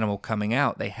with Animal coming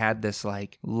out, they had this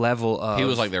like level of... He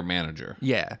was like their manager.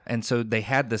 Yeah. And so they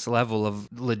had this level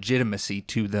of legitimacy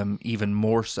to them even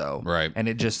more so. Right. And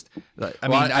it just... I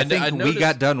Well, mean, I think I we noticed-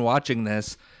 got done watching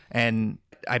this, and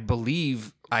I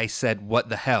believe I said, what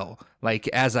the hell? Like,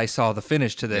 as I saw the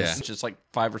finish to Yeah. this. It's just like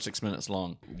 5 or 6 minutes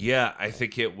long. Yeah, I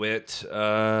think it went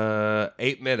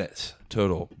 8 minutes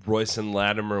total. Royce and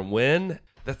Latimer win.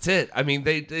 That's it. I mean,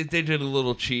 they did a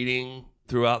little cheating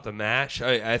throughout the match.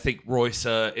 I think Royce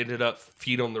ended up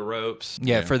feet on the ropes.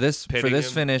 Yeah, for this Pinning him.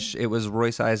 finish, it was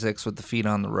Royce Isaacs with the feet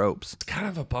on the ropes. It's kind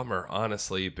of a bummer,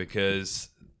 honestly, because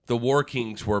the War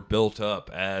Kings were built up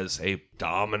as a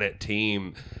dominant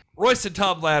team. Royce and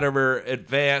Tom Latimer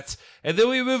advance, and then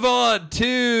we move on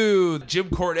to Jim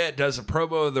Cornette does a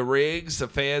promo of the rings. The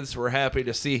fans were happy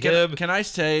to see him. Can I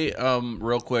say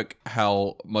real quick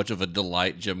how much of a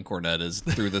delight Jim Cornette is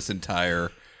through this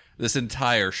entire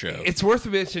show? It's worth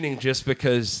mentioning just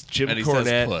because Jim And he says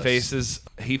Cornette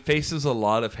puss. faces a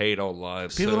lot of hate online.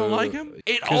 People don't like him?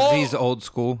 Because he's old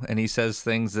school, and he says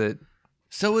things that...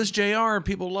 So is JR, and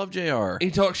people love JR.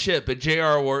 He talks shit, but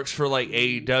JR works for like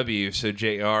AEW, so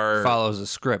JR follows a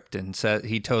script and says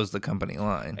he toes the company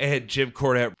line. and Jim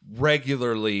Cornette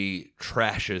regularly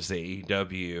trashes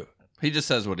AEW. He just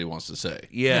says what he wants to say.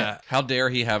 Yeah. How dare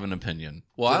he have an opinion?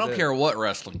 Well, I don't care what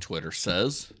wrestling Twitter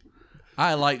says.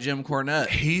 I like Jim Cornette.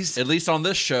 He's At least on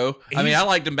this show. I mean, I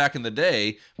liked him back in the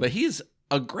day, but he's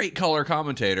a great color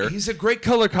commentator. He's a great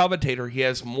color commentator. He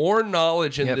has more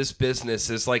knowledge in Yep. this business.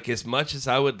 As much as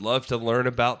I would love to learn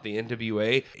about the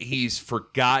NWA, he's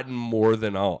forgotten more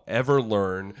than I'll ever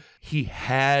learn. He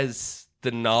has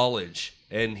the knowledge,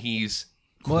 and he's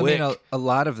quick. Well, I mean, a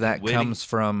lot of that witty. comes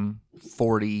from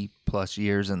 40 plus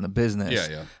years in the business.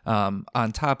 Yeah.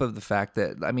 On top of the fact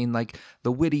that, I mean, like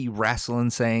the witty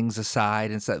wrestling sayings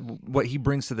aside, and what he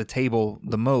brings to the table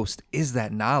the most is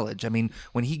that knowledge. I mean,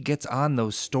 when he gets on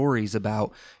those stories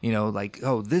about, you know, like,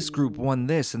 oh, this group won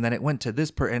this, and then it went to this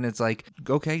and it's like,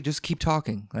 okay, just keep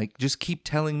talking. Like, just keep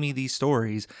telling me these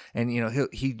stories. And, you know,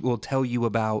 he will tell you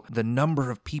about the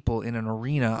number of people in an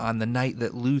arena on the night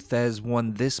that Lou Thez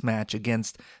won this match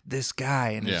against this guy.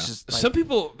 And it's just like, Some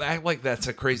people act like that's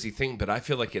a crazy thing, but I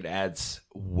feel like it adds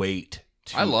weight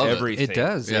to I love it. everything. it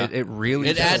does. Yeah. It really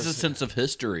It does. adds a sense of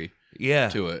history. Yeah.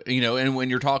 to it. And when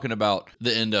you're talking about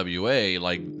the NWA,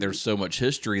 like there's so much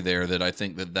history there that I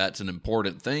think that that's an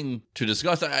important thing to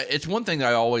discuss. It's one thing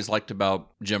I always liked about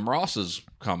Jim Ross's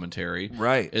commentary,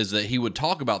 Right. is that he would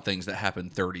talk about things that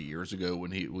happened 30 years ago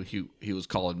when he was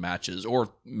calling matches, or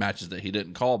matches that he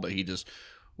didn't call, but he just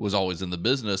was always in the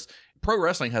business. Pro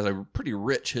wrestling has a pretty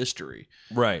rich history,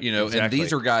 Right. and exactly.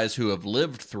 these are guys who have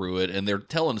lived through it, and they're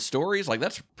telling stories. Like,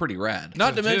 that's pretty rad.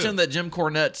 Not to mention that Jim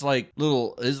Cornette's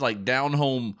his down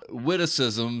home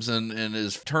witticisms and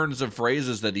his turns of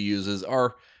phrases that he uses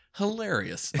are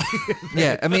hilarious.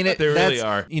 Yeah, I mean, They really that's,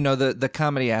 are. The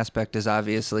comedy aspect is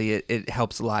obviously it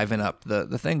helps liven up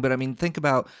the thing. But I mean, think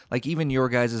about like even your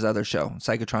guys' other show,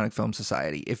 Psychotronic Film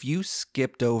Society. If you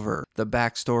skipped over the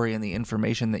backstory and the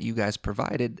information that you guys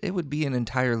provided, it would be an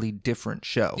entirely different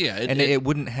show. Yeah, it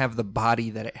wouldn't have the body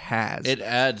that it has. It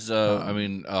adds,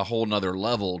 a whole nother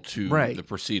level to Right. the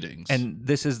proceedings. And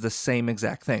this is the same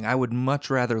exact thing. I would much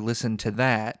rather listen to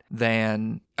that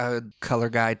than a color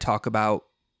guy talk about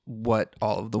what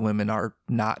all of the women are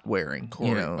not wearing.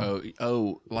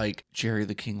 Like Jerry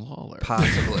the King Lawler.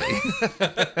 Possibly.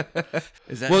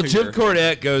 Is that Well, who Jim you're-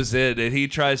 Cornette goes in and he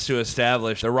tries to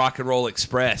establish the Rock and Roll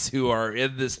Express, who are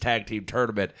in this tag team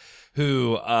tournament,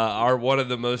 who are one of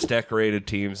the most decorated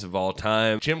teams of all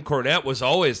time. Jim Cornette was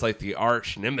always like the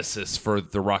arch nemesis for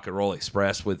the Rock and Roll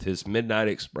Express with his Midnight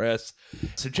Express.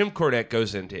 So Jim Cornette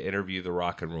goes in to interview the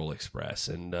Rock and Roll Express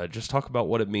and just talk about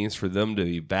what it means for them to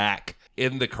be back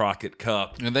in the Crockett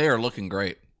Cup. And they are looking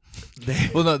great.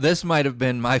 Well, no, this might have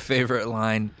been my favorite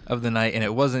line of the night, and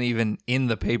it wasn't even in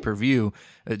the pay-per-view.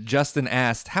 Justin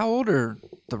asked, how old are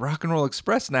the Rock and Roll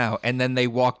Express now? And then they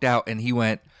walked out, and he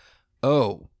went,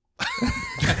 oh.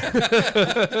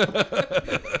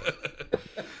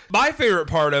 My favorite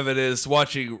part of it is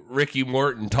watching Ricky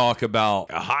Morton talk about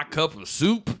a hot cup of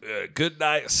soup, a good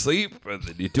night's sleep, and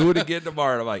then you do it again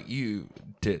tomorrow. And I'm like, you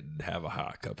didn't have a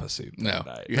hot cup of soup that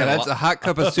night. You Yeah, had that's a hot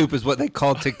cup of soup is what they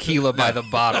call tequila by the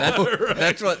bottle.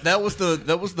 that was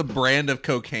the brand of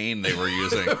cocaine they were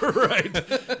using. Right.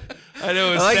 I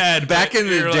know it's Like, sad. back but in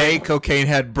the you're day, like, cocaine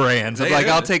had brands. I'm like,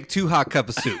 I'll take 2 hot cup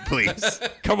of soup, please.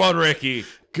 come on, Ricky.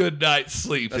 Good night's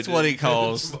sleep. That's what he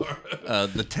calls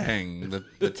the tang.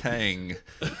 The tang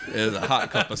is a hot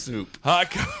cup of soup.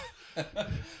 hot cup.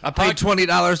 I paid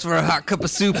 $20 for a hot cup of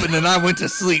soup, and then I went to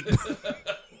sleep.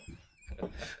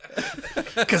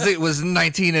 Because it was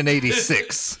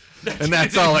 1986, and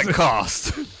that's all it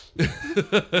cost.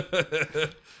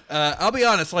 I'll be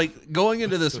honest, like going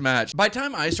into this match, by the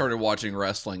time I started watching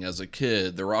wrestling as a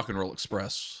kid, the Rock and Roll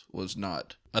Express was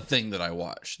not a thing that I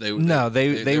watched. They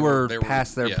were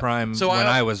past their yeah. prime So when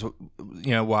I was,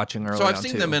 watching early. So I've on,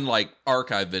 seen too. them in like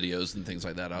archive videos and things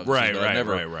like that. Obviously,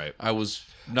 Right. I was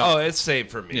not. Oh, it's same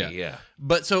for me. Yeah. Yeah.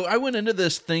 But so I went into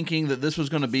this thinking that this was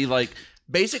going to be like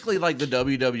basically like the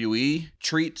WWE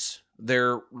treats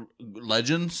their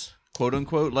legends, quote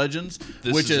unquote legends,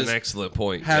 This which is an excellent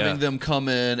point. having yeah. them come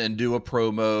in and do a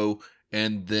promo,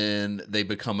 and then they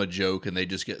become a joke and they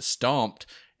just get stomped.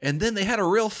 And then they had a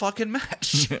real fucking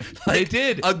match. They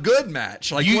did. A good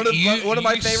match. Like You- one of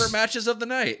my you favorite matches of the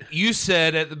night. You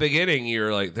said at the beginning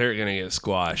you're like they're gonna get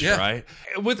squashed, Yeah. right?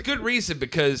 With good reason,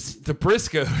 because the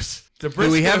Briscoes,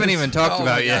 Who we haven't even talked Oh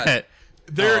about my God. yet.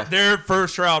 their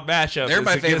first round matchup. They're is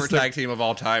my against favorite tag team of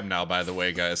all time now, by the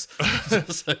way, guys.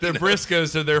 The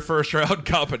Briscoes in their first round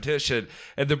competition,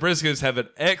 and the Briscoes have an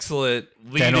excellent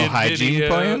Dental lead-in hygiene video.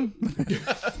 plan?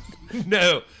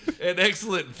 No, an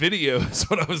excellent video is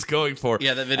what I was going for.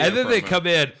 Yeah, that video And then they promo. come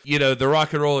in, the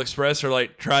Rock and Roll Express are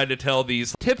like trying to tell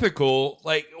these typical,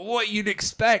 like what you'd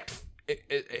expect,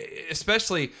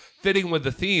 especially fitting with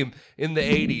the theme in the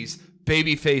 80s,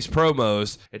 babyface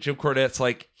promos. And Jim Cornette's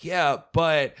like, yeah,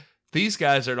 but these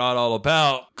guys are not all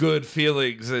about good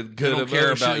feelings and I good don't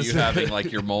care about emotions. you having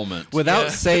like your moment. Without Yeah.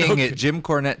 saying it, Jim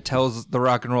Cornette tells the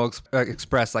Rock and Roll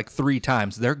Express like 3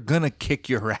 times, they're going to kick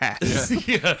your ass.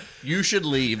 Yeah. You should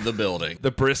leave the building.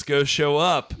 The Briscoes show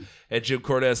up, and Jim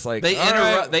Cornette's like, They "All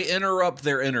interrupt. right." They interrupt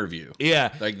their interview.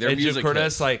 Yeah. Like, their and Jim music Cornette's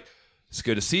hits. like, it's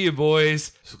good to see you,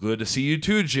 boys. It's good to see you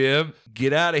too, Jim.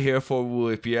 Get out of here before we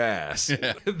whip your ass.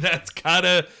 That's kind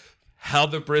of how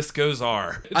the Briscoes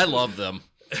are. I love them.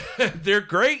 They're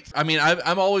great. I mean,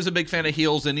 I'm always a big fan of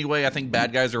heels anyway. I think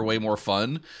bad guys are way more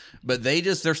fun, but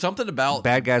there's something about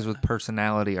Bad guys with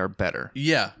personality are better.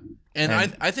 yeah, and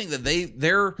I think that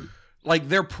they're like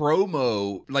their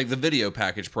promo, like the video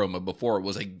package promo before it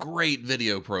was a great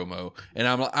video promo, and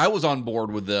I was on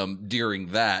board with them during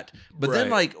that, but then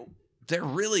Right. like they're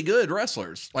really good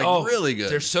wrestlers, like Oh, really good.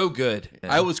 They're so good.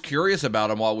 I was curious about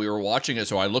them while we were watching it,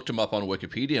 so I looked them up on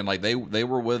Wikipedia, and like they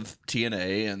were with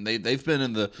TNA, and they've been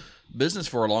in the business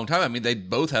for a long time. I mean, they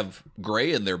both have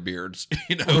gray in their beards,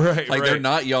 like they're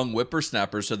not young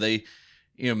whippersnappers. So they,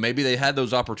 maybe they had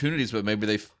those opportunities, but maybe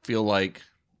they feel like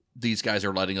these guys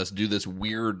are letting us do this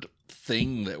weird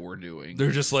thing that we're doing.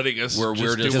 They're just letting us we're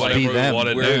just just do like, whatever we want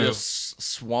to we're do. just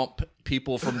swamp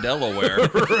people from Delaware.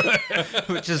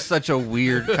 Which is such a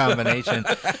weird combination.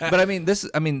 But I mean,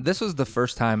 this was the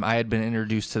first time I had been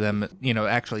introduced to them.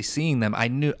 Actually seeing them, I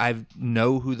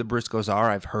know who the Briscoes are.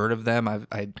 I've heard of them.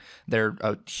 They're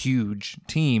a huge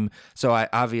team, so I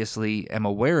obviously am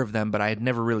aware of them. But I had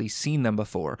never really seen them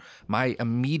before. My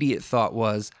immediate thought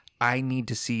was, I need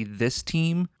to see this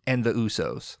team and the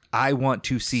Usos. I want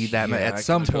to see them at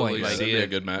some point. That'd be a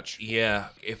good match. Yeah,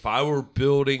 if I were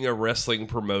building a wrestling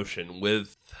promotion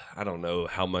with, I don't know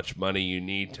how much money you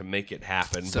need to make it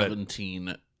happen,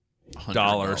 $1,700.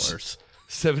 $17.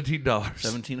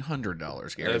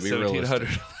 $1,700, Gary. Be realistic.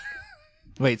 $1,700.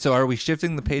 Wait, so are we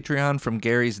shifting the Patreon from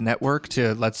Gary's network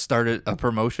to let's start a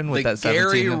promotion with The that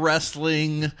 17? Gary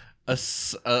Wrestling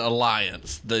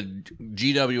Alliance, the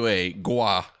GWA,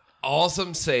 GWA. All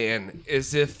I'm saying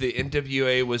is if the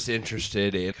NWA was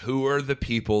interested in who are the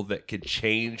people that could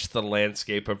change the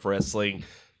landscape of wrestling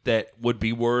that would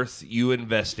be worth you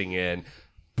investing in,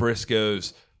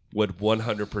 Briscoes would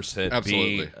 100%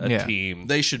 be a team.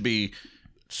 They should be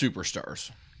superstars.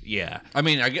 Yeah. I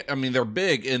mean, they're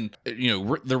big in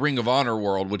the Ring of Honor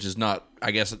world, which is not,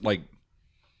 I guess, like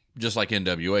just like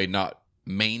NWA, not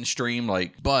mainstream,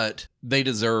 but they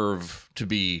deserve to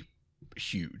be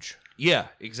huge. Yeah,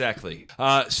 exactly.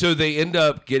 So they end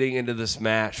up getting into this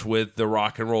match with the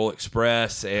Rock and Roll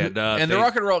Express, and the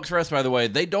Rock and Roll Express, by the way,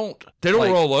 they don't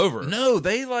roll over. No,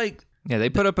 they they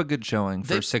put up a good showing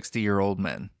for 60-year-old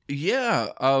men. Yeah,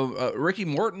 Ricky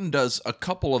Morton does a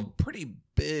couple of pretty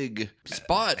big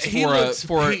spots He looks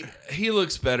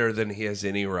better than he has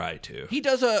any right to. He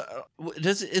does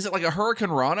is it like a Hurricane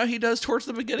Rana he does towards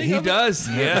the beginning? He of it? does,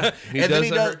 yeah.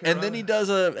 Then he does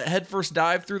a headfirst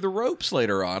dive through the ropes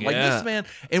later on. Like this man,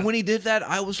 and when he did that,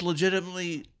 I was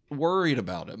legitimately worried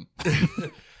about him.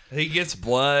 He gets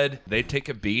blood. They take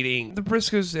a beating. The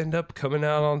Briscoes end up coming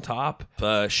out on top.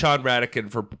 Sean Radican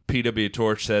for PW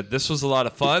Torch said, this was a lot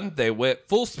of fun. They went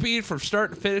full speed from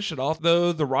start to finish, and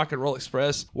although the Rock and Roll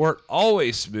Express weren't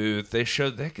always smooth, they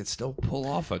showed they could still pull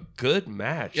off a good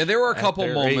match. Yeah, there were a couple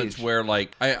moments where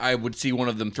I would see one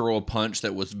of them throw a punch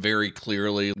that was very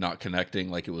clearly not connecting,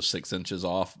 like it was 6 inches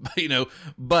off.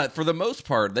 But for the most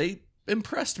part, they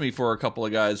impressed me for a couple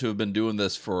of guys who have been doing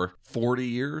this for 40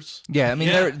 years. Yeah, I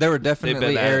mean, there were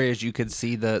definitely areas you could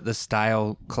see the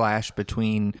style clash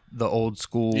between the old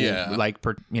school,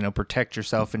 protect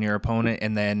yourself and your opponent,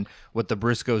 and then what the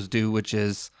Briscoes do, which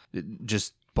is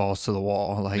just balls to the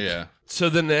wall. So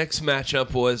the next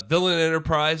matchup was Villain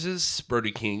Enterprises,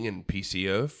 Brody King and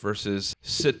PCO versus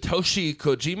Satoshi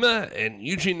Kojima and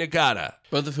Yuji Nagata.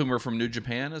 Both of whom are from New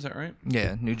Japan, is that right?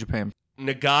 Yeah, New Japan.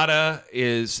 Nagata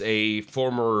is a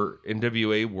former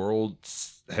NWA World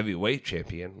Heavyweight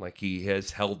Champion. Like, he has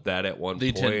held that at one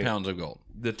point. The 10 pounds of gold.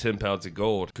 The 10 pounds of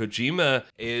gold. Kojima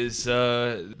is,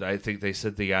 I think they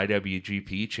said the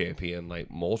IWGP champion,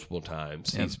 multiple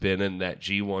times. Yep. He's been in that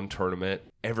G1 tournament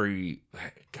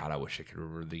God, I wish I could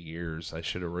remember the years. I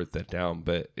should have wrote that down.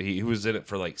 But he was in it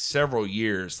for, several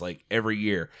years. Every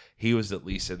year, he was at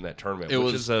least in that tournament,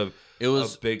 which is a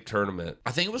big tournament.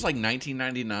 I think it was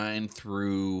 1999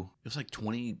 through, it was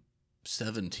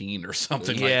 2017 or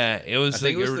something. Yeah, it was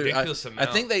a ridiculous amount.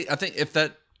 I think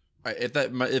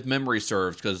if memory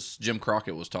serves, because Jim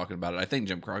Crockett was talking about it. I think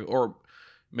Jim Crockett, or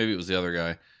maybe it was the other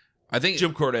guy. I think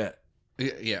Jim Cornette.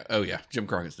 Yeah. Oh yeah, Jim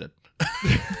Crockett's dead.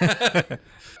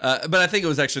 But I think it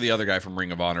was actually the other guy from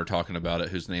Ring of Honor talking about it,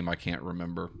 whose name I can't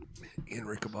remember.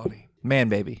 Enrico Botti. Man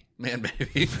baby.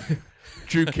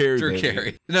 Drew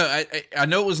Carey. No, I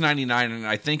know it was 99, and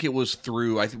I think it was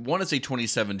through, I want to say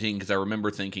 2017, because I remember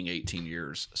thinking 18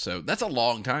 years. So that's a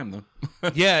long time, though.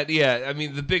 Yeah. I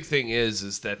mean, the big thing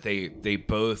is that they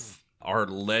both are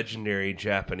legendary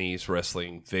Japanese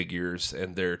wrestling figures,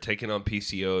 and they're taking on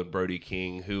PCO and Brody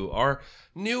King, who are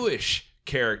newish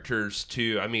characters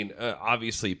too. I mean,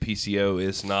 obviously PCO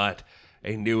is not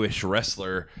a newish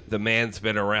wrestler. The man's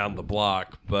been around the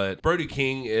block, but Brody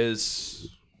King is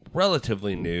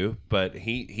relatively new, but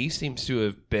he seems to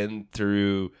have been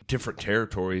through different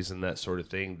territories and that sort of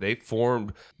thing. They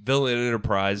formed Villain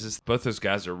Enterprises. Both those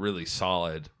guys are really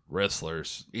solid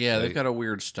wrestlers. Yeah, they've got a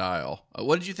weird style.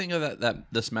 What did you think of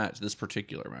this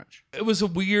particular match? It was a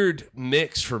weird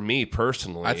mix for me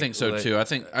personally. I think so too. I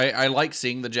think I like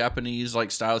seeing the Japanese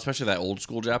like style, especially that old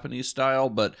school Japanese style,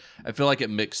 but I feel like it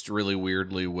mixed really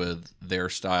weirdly with their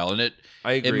style, and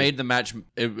I agree. it made the match.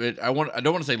 I don't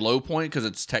want to say low point because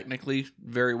it's technically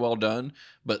very well done,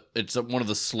 but it's one of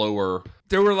the slower.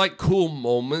 There were like cool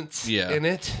moments Yeah. in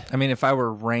it. I mean, if I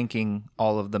were ranking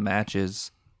all of the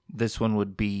matches, this one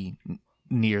would be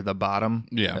near the bottom.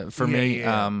 Yeah. For me.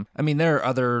 Yeah. I mean, there are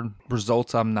other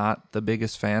results I'm not the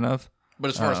biggest fan of. But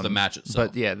as far as the match itself,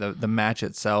 But yeah, the match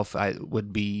itself I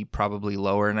would be probably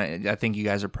lower, and I think you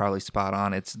guys are probably spot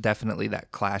on. It's definitely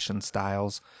that clash in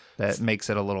styles that makes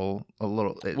it a little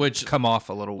Which- come off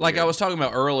a little like weird. I was talking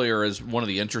about earlier, is one of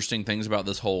the interesting things about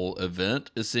this whole event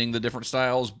is seeing the different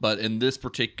styles. But in this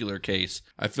particular case,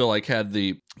 I feel like had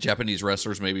the Japanese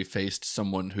wrestlers maybe faced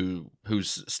someone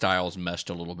whose styles meshed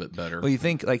a little bit better. Well, you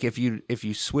think like if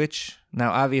you switch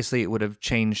now, obviously it would have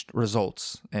changed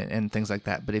results and things like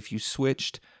that. But if you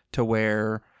switched to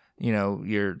where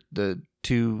the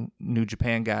two New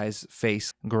Japan guys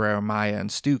face Guerrero Maya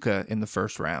and Stuka in the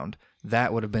first round,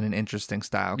 that would have been an interesting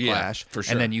style Yeah, clash. for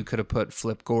sure. And then you could have put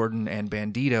Flip Gordon and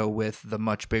Bandito with the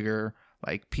much bigger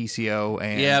like PCO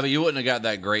and Yeah, but you wouldn't have got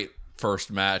that great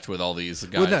first match with all these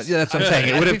guys. Well, no, yeah, that's what I'm saying.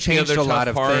 It would I have think the changed other a lot tough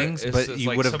of part things, is but it's you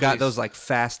like would have got somebody's- those like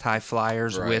fast high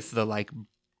flyers Right. with the like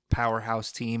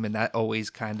powerhouse team, and that always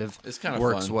kind of It's kind of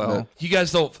works fun, well. You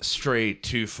guys don't stray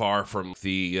too far from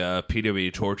the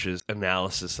PW Torch's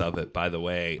analysis of it, by the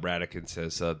way. Radican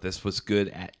says this was good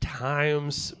at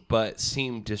times, but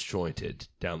seemed disjointed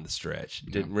down the stretch.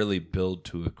 Didn't really build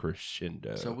to a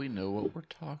crescendo. So we know what we're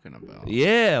talking about.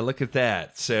 Yeah, look at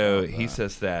that. So he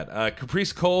says that.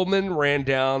 Caprice Coleman ran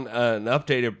down an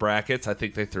updated brackets. I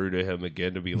think they threw to him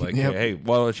again to be like, Yep. hey,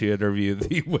 why don't you interview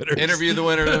the winners? Interview the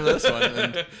winner of this one.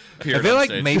 And I feel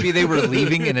like maybe they were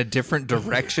leaving in a different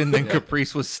direction than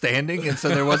Caprice was standing, and so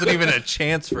there wasn't even a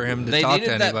chance for him to They talk to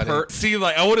needed that anybody. See,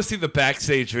 like, I want to see the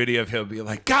backstage video of him being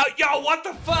like, God, yo, what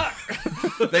the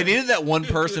fuck? They needed that one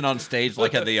person on stage,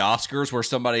 like at the Oscars, where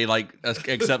somebody like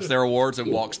accepts their awards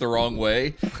and walks the wrong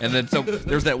way, and then so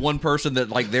there's that one person that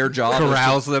like their job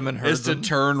Corrals them and is herds to them.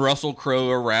 turn Russell Crowe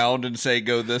around and say,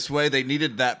 "Go this way." They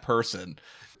needed that person.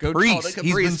 Go talk Caprice, to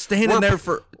he's been standing We're- there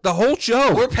for the whole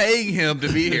show. We're paying him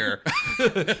to be here.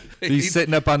 He's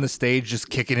sitting up on the stage just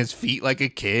kicking his feet like a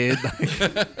kid.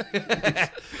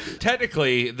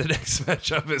 Technically, the next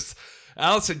matchup is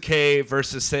Allison Kay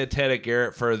versus Santana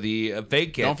Garrett for the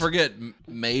vacant. Don't forget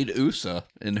Maid USA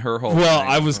in her whole. Well, thing.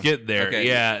 I was getting there. Okay.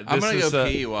 Yeah, I'm gonna this go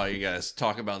is, pee while you guys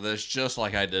talk about this, just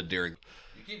like I did during.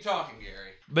 You keep talking, Gary.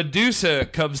 Medusa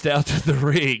comes down to the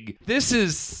ring. This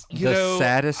is The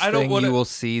saddest I don't thing wanna, you will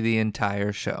see the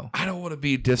entire show. I don't want to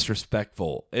be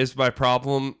disrespectful. Is my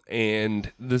problem, and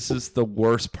this is the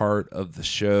worst part of the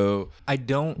show. I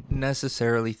don't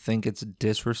necessarily think it's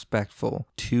disrespectful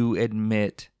to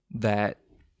admit that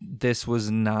this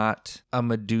was not a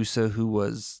Medusa who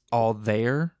was all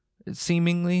there.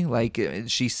 Seemingly, like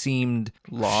she seemed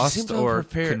lost seemed or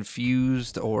unprepared.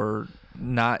 confused or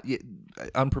not.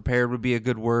 Unprepared would be a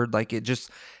good word. Like it just,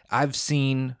 I've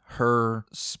seen her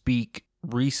speak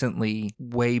recently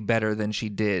way better than she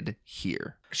did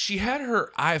here. She had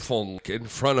her iPhone in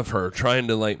front of her, trying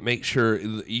to like make sure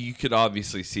you could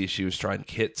obviously see she was trying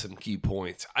to hit some key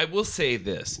points. I will say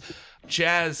this.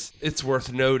 Jazz, it's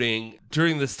worth noting,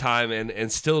 during this time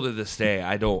and still to this day,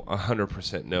 I don't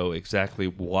 100% know exactly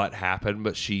what happened,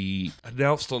 but she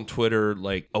announced on Twitter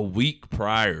like a week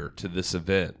prior to this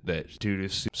event that due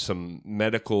to some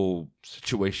medical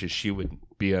situations, she would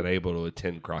be unable to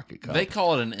attend Crockett Cup. They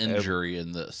call it an injury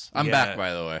in this. I'm Yeah. back,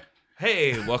 by the way.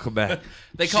 Hey, welcome back.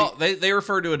 They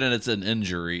refer to it and it's an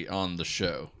injury on the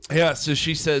show. Yeah, so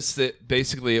she says that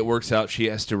basically it works out she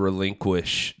has to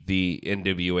relinquish the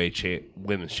NWA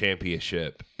Women's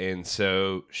Championship. And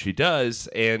so she does.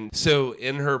 And so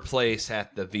in her place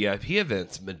at the VIP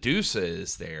events, Medusa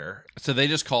is there. So they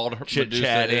just called her Medusa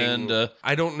Chit-chatting. in to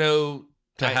I don't know.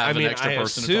 to have an extra I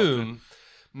person to talk to. assume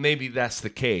maybe that's the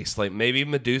case. Like maybe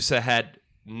Medusa had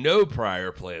no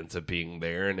prior plans of being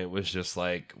there, and it was just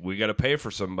like, we got to pay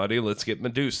for somebody, let's get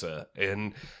Medusa,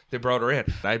 and they brought her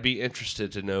in. I'd be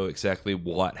interested to know exactly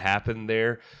what happened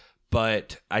there,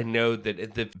 but I know that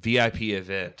at the VIP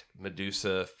event,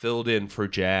 Medusa filled in for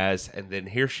Jazz, and then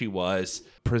here she was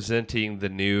presenting the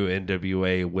new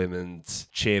NWA Women's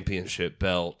Championship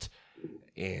belt,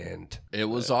 and It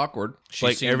was awkward.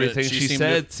 everything she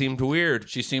said seemed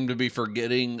weird. She seemed to be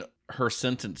forgetting her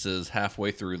sentences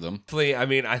halfway through them. I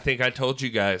mean, I think I told you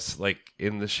guys, like,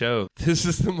 in the show, this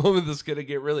is the moment that's going to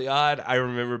get really odd. I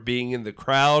remember being in the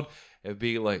crowd and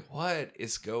being like, what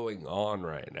is going on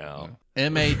right now?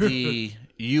 MAD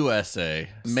USA.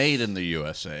 Made in the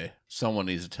USA. Someone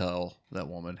needs to tell that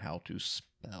woman how to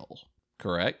spell.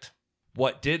 Correct?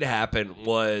 What did happen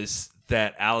was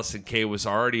that Allison Kay was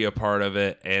already a part of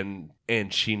it, and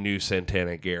she knew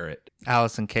Santana Garrett.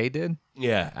 Allison Kay did?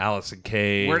 Yeah, Allison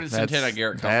Kay. Where did Santana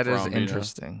Garrett come that from? is do you know?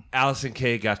 interesting. Allison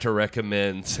Kay got to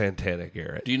recommend Santana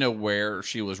Garrett. Do you know where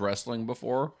she was wrestling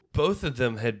before? Both of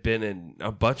them had been in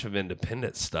a bunch of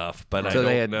independent stuff, but I So don't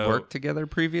they had know. worked together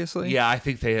previously? Yeah, I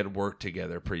think they had worked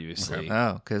together previously.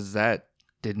 Oh, because that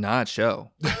did not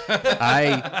show.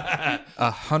 I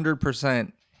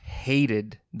 100%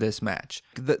 hated this match.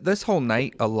 This whole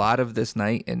night, a lot of this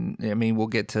night, and I mean, we'll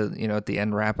get to, at the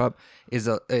end wrap up, is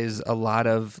a lot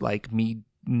of like me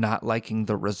not liking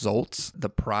the results. The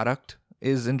product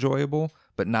is enjoyable,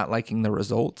 but not liking the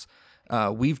results.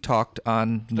 We've talked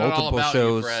on multiple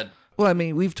shows. Well, I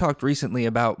mean, we've talked recently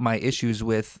about my issues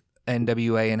with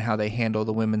NWA and how they handle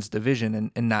the women's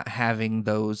division and not having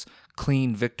those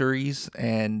clean victories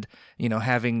and,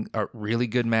 having a really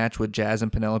good match with Jazz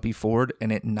and Penelope Ford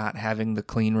and it not having the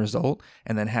clean result,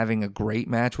 and then having a great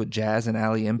match with Jazz and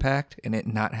Allie Impact and it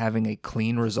not having a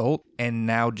clean result. And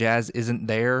now Jazz isn't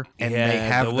there and Yeah, they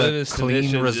have the the women's clean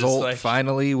division just result like-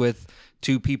 finally with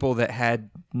two people that had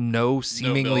no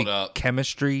seemingly build-up.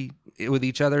 chemistry with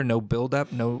each other, no build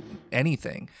up, no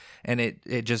anything. And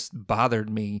it just bothered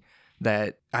me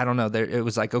that, I don't know, it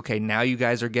was like, okay, now you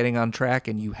guys are getting on track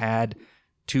and you had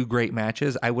two great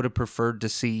matches. I would have preferred to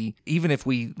see, even if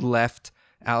we left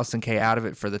Allison Kay out of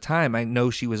it for the time, I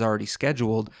know she was already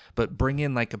scheduled, but bring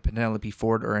in like a Penelope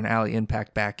Ford or an Allie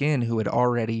Impact back in who had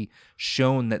already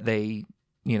shown that they,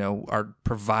 are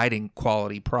providing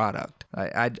quality product.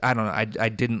 I don't know. I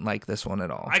didn't like this one at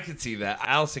all. I could see that.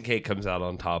 Allison Kay comes out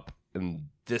on top in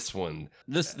this one.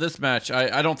 This match,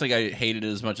 I don't think I hated it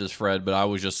as much as Fred, but I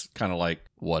was just kind of like,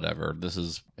 whatever.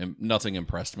 Nothing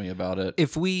impressed me about it.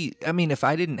 If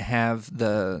I didn't have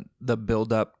the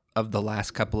build up of the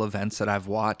last couple events that I've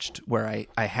watched where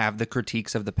I have the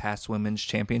critiques of the past women's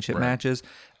championship matches,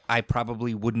 I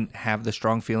probably wouldn't have the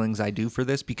strong feelings I do for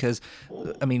this, because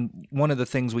I mean, one of the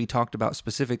things we talked about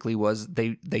specifically was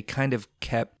they kind of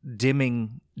kept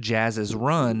dimming Jazz's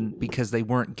run because they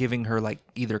weren't giving her like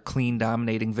either clean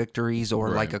dominating victories or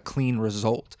like a clean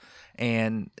result.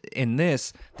 And in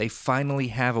this, they finally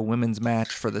have a women's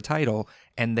match for the title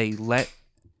and they let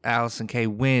Allison Kay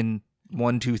win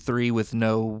 1, 2, 3 with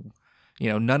no,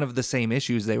 none of the same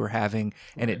issues they were having.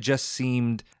 And it just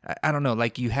seemed, I don't know,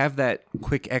 like you have that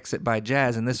quick exit by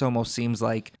Jazz, and this almost seems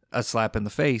like a slap in the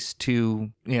face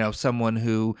to, someone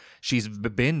who she's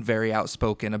been very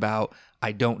outspoken about.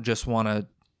 I don't just want to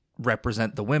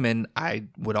represent the women, I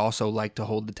would also like to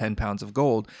hold the 10 pounds of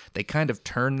gold. They kind of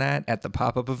turned that at the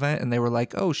pop-up event and they were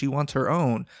like, oh, she wants her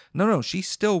own. No, she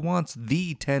still wants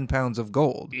the 10 pounds of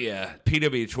gold. Yeah.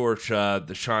 PW Torch,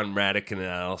 the Sean Raddick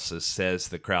analysis says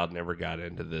the crowd never got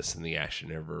into this and the action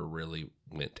never really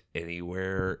went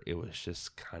anywhere. It was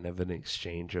just kind of an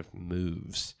exchange of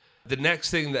moves. The next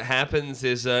thing that happens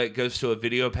is it goes to a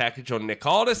video package on Nick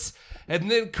Aldis, and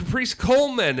then Caprice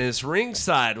Coleman is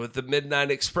ringside with the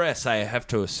Midnight Express. I have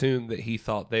to assume that he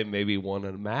thought they maybe won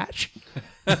a match.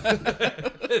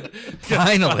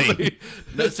 Finally.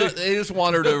 So they just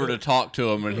wandered over to talk to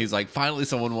him, and he's like, finally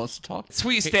someone wants to talk.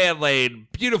 Sweet Stan Lane,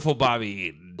 beautiful Bobby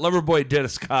Eaton, Loverboy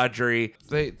Dennis Kadri.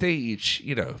 They each,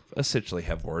 essentially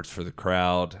have words for the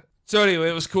crowd. So anyway,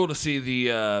 it was cool to see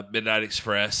the Midnight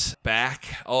Express back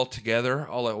all together,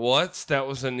 all at once. That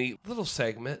was a neat little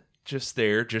segment just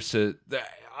there.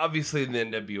 Obviously, the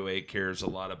NWA cares a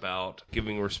lot about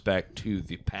giving respect to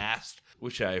the past,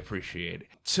 which I appreciate.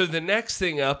 So the next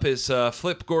thing up is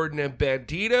Flip Gordon and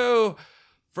Bandito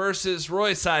versus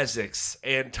Royce Isaacs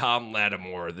and Tom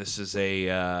Lattimore. This is a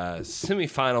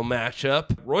semifinal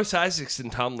matchup. Royce Isaacs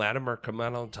and Tom Lattimore come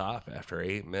out on top after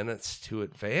 8 minutes to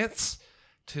advance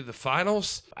to the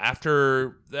finals.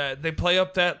 After that, they play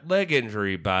up that leg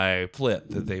injury by Flip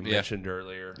that they mentioned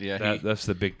earlier. Yeah, that's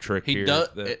the big trick He here. does,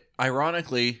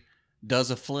 ironically, does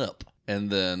a flip and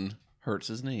then hurts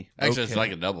his knee. Actually, it's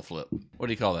like a double flip. What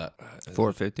do you call that?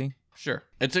 450. Sure.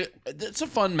 It's a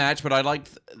fun match, but I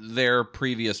liked their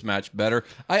previous match better.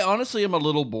 I honestly am a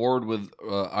little bored with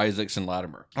Isaacs and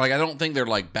Latimer. Like, I don't think they're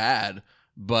like bad,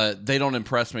 but they don't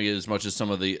impress me as much as some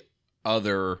of the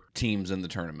other teams in the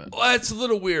tournament. Well, it's a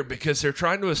little weird because they're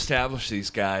trying to establish these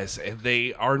guys, and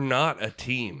they are not a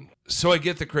team. So I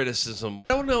get the criticism.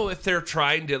 I don't know if they're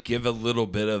trying to give a little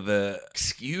bit of an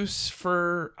excuse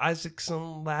for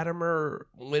Isaacson Latimer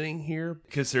winning here,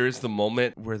 because there is the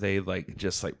moment where they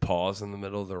just pause in the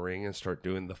middle of the ring and start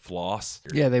doing the floss.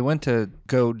 Yeah, they went to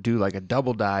go do like a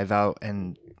double dive out,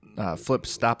 and Flip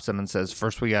stops them and says,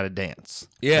 "First we got to dance."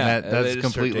 Yeah, and and that's they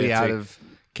just start completely out dancing. of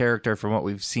character from what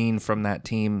we've seen from that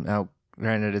team. Now,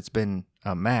 granted, it's been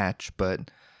a match,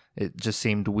 but it just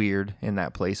seemed weird in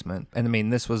that placement. And I mean,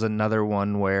 this was another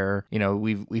one where,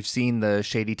 we've seen the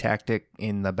shady tactic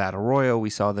in the Battle Royal. We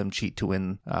saw them cheat to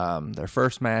win their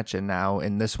first match, and now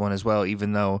in this one as well,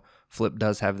 even though Flip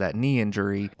does have that knee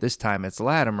injury, this time it's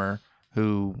Latimer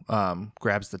who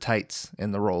grabs the tights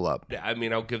in the roll-up. I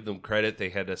mean, I'll give them credit. They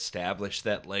had established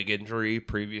that leg injury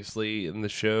previously in the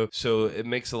show, so it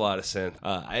makes a lot of sense.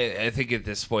 I think at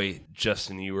this point,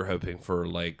 Justin, you were hoping for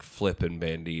Flip and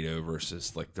Bandito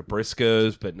versus the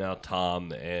Briscoes, but now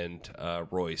Tom and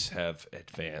Royce have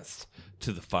advanced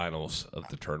to the finals of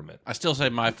the tournament. I still say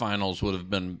my finals would have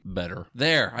been better.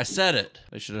 There, I said it.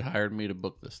 They should have hired me to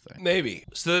book this thing. Maybe.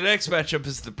 So the next matchup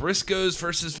is the Briscoes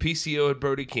versus PCO and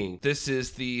Brody King. This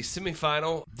is the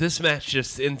semifinal. This match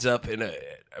just ends up in a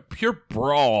pure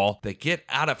brawl. They get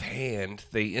out of hand.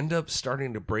 They end up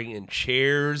starting to bring in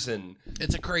chairs, and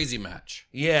It's a crazy match.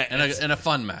 yeah, And a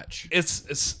fun match.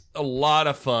 it's a lot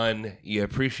of fun. You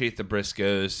appreciate the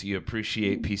Briscoes. You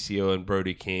appreciate PCO and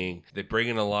Brody King. They bring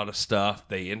in a lot of stuff.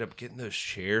 They end up getting those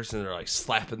chairs, and they're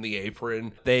slapping the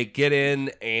apron. They get in,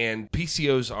 and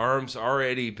PCO's arm's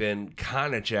already been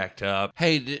kind of jacked up.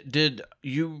 Hey, did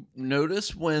you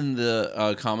notice when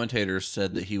the commentators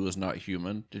said that he was not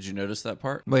human? Did you notice that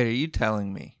part? Wait, are you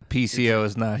telling me PCO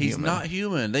is not He's human? not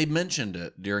human. They mentioned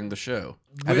it during the show.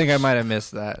 I think I might have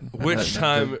missed that. Which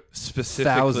time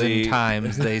specifically? 1,000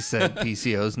 times they said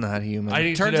PCO's not human. I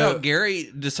need Turns to know. out Gary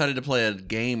decided to play a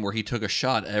game where he took a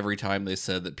shot every time they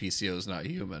said that PCO is not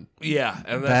human. Yeah,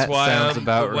 and that's That why sounds I'm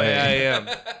about the way right. I am.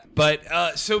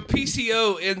 But so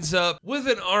PCO ends up with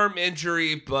an arm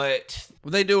injury, but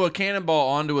They do a cannonball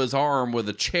onto his arm with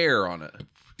a chair on it.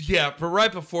 yeah, but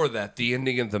right before that, the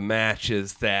ending of the match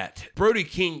is that Brody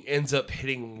King ends up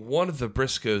hitting one of the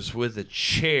Briscoes with a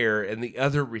chair, and the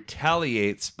other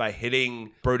retaliates by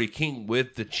hitting Brody King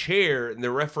with the chair, and the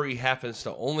referee happens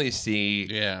to only see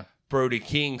Yeah. Brody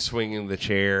King swinging the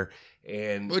chair,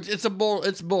 and It's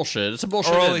bullshit. It's a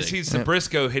bullshit or only ending. sees the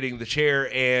Briscoe hitting the chair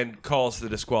and calls the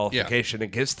disqualification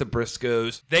against the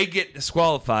Briscoes. They get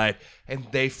disqualified, and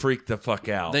they freak the fuck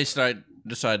out. They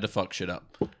decided to fuck shit up.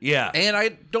 yeah. And I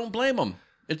don't blame them.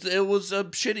 It was a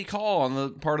shitty call on the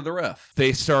part of the ref.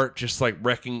 They start just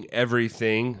wrecking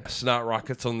everything. Snot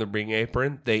rockets on the ring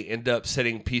apron. They end up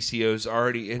setting PCO's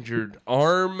already injured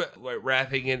arm,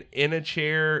 wrapping it in a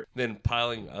chair, then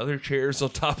piling other chairs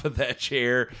on top of that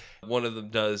chair. One of them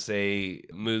does a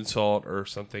moonsault or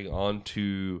something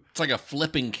onto It's like a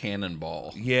flipping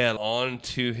cannonball.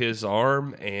 onto his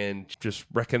arm and just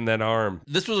wrecking that arm.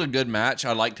 This was a good match.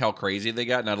 I liked how crazy they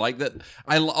got, and I liked that.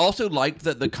 I also liked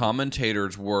that the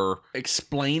commentators were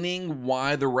explaining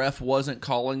why the ref wasn't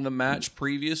calling the match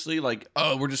previously.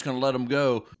 We're just going to let him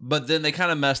go. But then they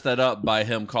kind of messed that up by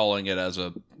him calling it as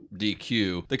a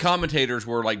DQ. The commentators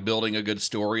were building a good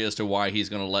story as to why he's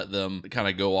going to let them kind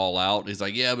of go all out. He's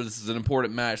like, yeah, but this is an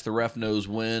important match. The ref knows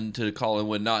when to call and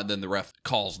when not. And then the ref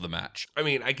calls the match. I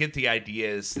mean, I get the idea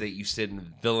is that you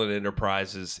send Villain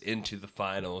Enterprises into the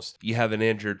finals. You have an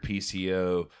injured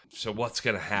PCO. So what's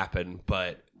going to happen?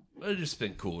 But it'd just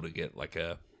been cool to get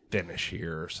a finish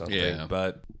here or something. Yeah.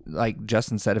 But Like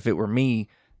Justin said, if it were me,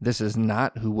 this is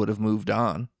not who would have moved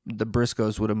on. The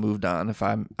Briscoes would have moved on if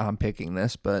I'm picking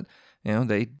this, but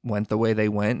they went the way they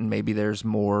went, and maybe there's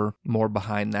more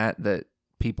behind that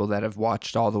people that have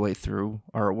watched all the way through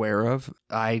are aware of.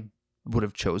 I would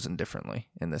have chosen differently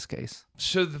in this case.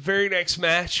 so the very next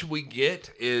match we get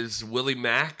is Willie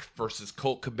Mack versus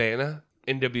Colt Cabana,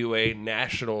 NWA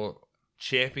National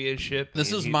Championship. This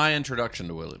And is he- my introduction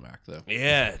to Willie Mack, though.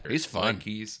 Yeah, He's fun.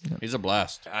 He's He's a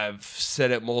blast. I've said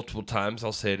it multiple times.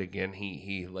 I'll say it again.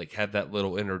 He had that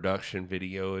little introduction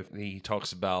video. If he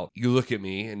talks about, you look at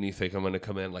me and you think I'm going to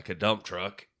come in like a dump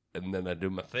truck, and then I do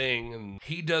my thing. And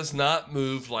he does not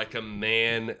move like a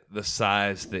man the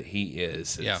size that he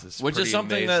is. It's Which is pretty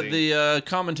something amazing. that the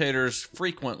commentators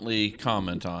frequently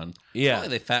comment on. Yeah.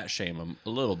 Probably they fat shame him a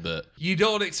little bit. You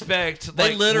don't expect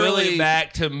They literally- Willie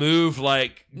Mack to move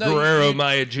like No, Guerrero you-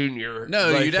 Maya Jr.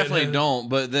 No, Like, you definitely don't.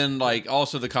 But then,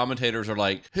 also the commentators are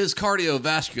like, his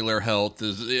cardiovascular health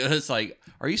is. It's like,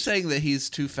 Are you saying that he's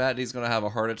too fat and he's going to have a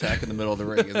heart attack in the middle of the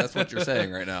ring? Is that's what you're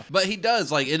saying right now? But he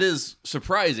does. Like, it is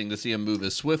surprising to see him move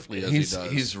as swiftly as he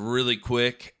does. He's really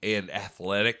quick and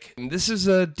athletic. And this is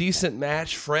a decent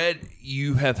match. Fred,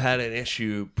 you have had an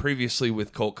issue previously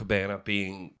with Colt Cabana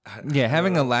being...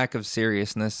 having a lack of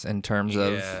seriousness in terms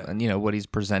of what he's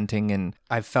presenting, and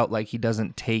I felt like he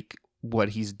doesn't take what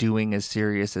he's doing as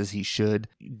serious as he should.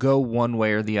 Go one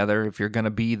way or the other. If you're going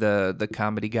to be the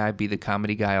comedy guy, be the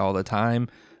comedy guy all the time.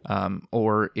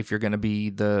 Or if you're going to be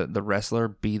the wrestler,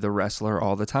 be the wrestler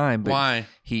all the time. But why?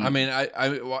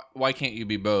 Why can't you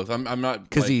be both? I'm not,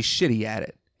 because he's shitty at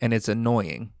it, and it's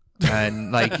annoying.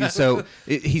 And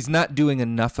he's not doing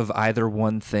enough of either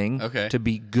one thing to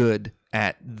be good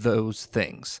at those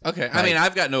things. Okay. I mean,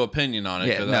 I've got no opinion on it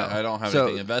because I don't have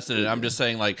anything invested in it. I'm just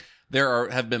saying, like,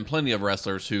 have been plenty of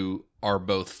wrestlers who are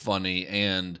both funny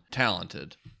and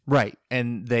talented. Right.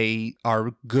 And they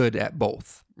are good at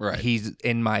both. Right. He's,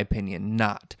 in my opinion,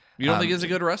 not. You don't think he's a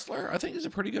good wrestler? I think he's a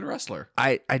pretty good wrestler.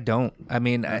 I don't. I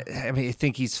mean, I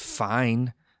think he's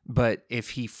fine, but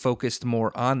if he focused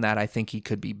more on that, I think he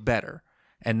could be better.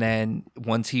 And then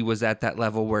once he was at that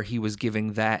level where he was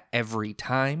giving that every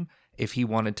time, if he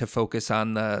wanted to focus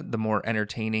on the more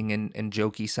entertaining and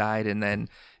jokey side and then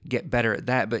get better at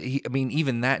that. But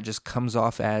even that just comes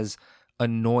off as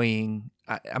annoying.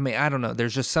 I mean, I don't know.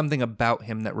 There's just something about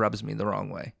him that rubs me the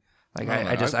wrong way. Like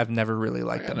I've never really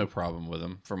liked him. I got no problem with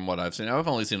him from what I've seen. I've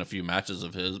only seen a few matches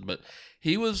of his, but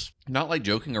he was not like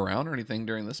joking around or anything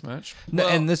during this match. No,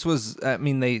 and this was, I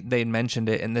mean, they mentioned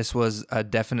it, and this was a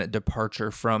definite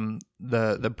departure from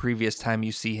the previous time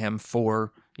you see him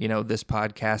for, this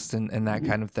podcast and that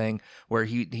kind of thing, where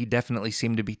he definitely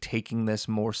seemed to be taking this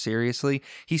more seriously.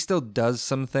 He still does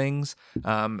some things,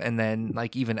 and then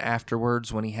like even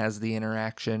afterwards when he has the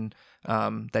interaction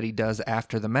that he does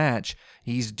after the match,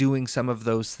 he's doing some of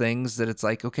those things that it's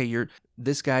like, okay,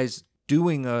 this guy's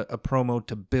doing a promo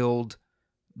to build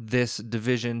this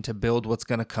division, to build what's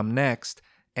going to come next,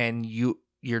 and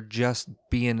you're just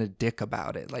being a dick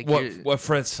about it. Like what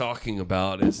Fred's talking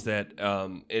about is that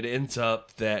it ends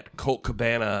up that Colt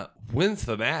Cabana wins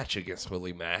the match against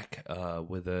Willie Mack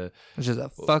with which is a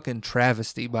fucking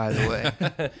travesty, by the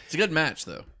way. It's a good match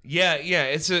though. Yeah,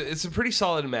 it's a pretty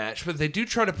solid match, but they do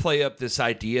try to play up this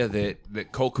idea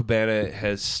that Colt Cabana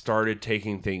has started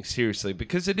taking things seriously,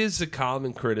 because it is a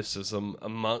common criticism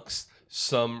amongst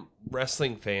some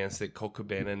wrestling fans that Colt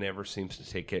Cabana never seems to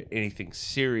take anything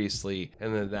seriously,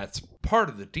 and then that's part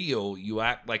of the deal. You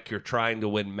act like you're trying to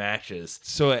win matches.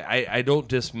 So I don't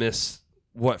dismiss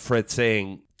what Fred's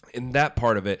saying in that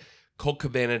part of it. Colt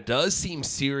Cabana does seem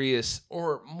serious,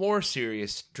 or more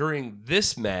serious, during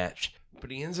this match,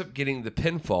 but he ends up getting the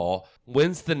pinfall,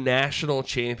 wins the national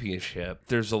championship.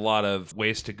 There's a lot of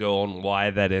ways to go on why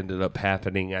that ended up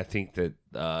happening. I think that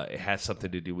it has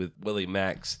something to do with Willie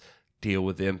Mack's deal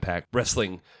with Impact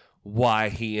Wrestling, why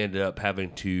he ended up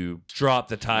having to drop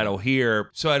the title here.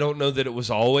 So I don't know that it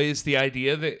was always the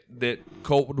idea that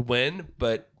Colt would win,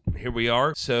 but here we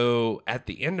are. So at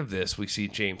the end of this, we see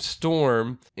James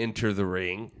Storm enter the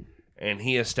ring, and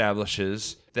he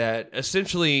establishes that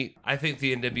essentially, I think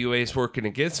the NWA is working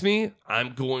against me.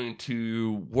 I'm going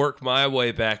to work my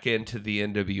way back into the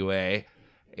NWA.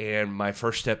 And my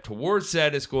first step towards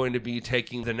that is going to be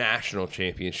taking the national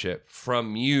championship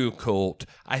from you, Colt.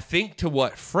 I think to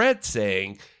what Fred's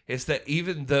saying is that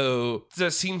even though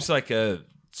this seems like a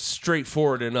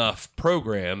straightforward enough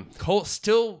program, Colt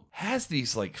still has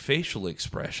these like facial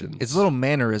expressions. It's little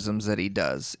mannerisms that he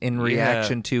does in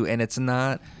reaction to, and it's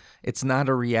not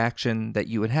a reaction that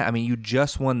you would have. I mean, you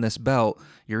just won this belt.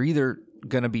 You're either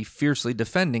going to be fiercely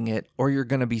defending it, or you're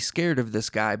going to be scared of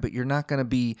this guy, but you're not going to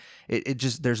be, it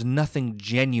just, there's nothing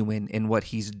genuine in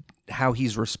how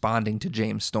he's responding to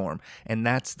James Storm. And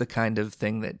that's the kind of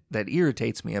thing that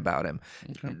irritates me about him.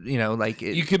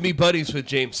 Okay. You can be buddies with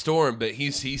James Storm, but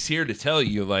he's here to tell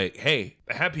you, like, hey,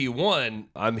 happy you won.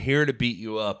 I'm here to beat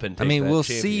you up and take we'll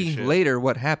see later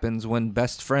what happens when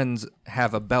best friends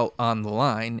have a belt on the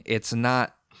line. It's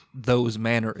not those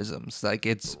mannerisms, like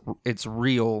it's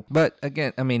real. But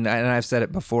again, I mean, and I've said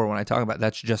it before when I talk about it,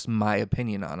 that's just my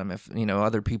opinion on him. If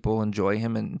other people enjoy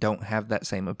him and don't have that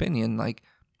same opinion, like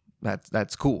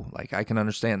that's cool. Like I can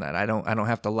understand that. I don't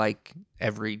have to like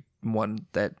everyone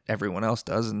that everyone else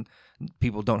does, and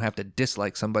people don't have to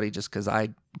dislike somebody just because I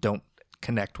don't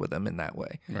connect with them in that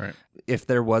way. Right. If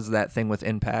there was that thing with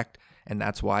Impact, and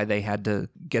that's why they had to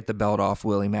get the belt off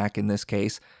Willie Mack in this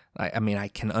case, I mean, I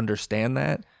can understand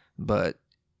that. But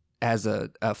as a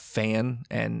fan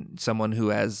and someone who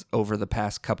has over the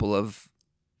past couple of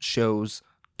shows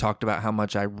talked about how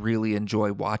much I really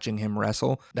enjoy watching him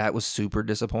wrestle. That was super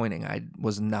disappointing. I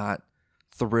was not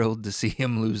thrilled to see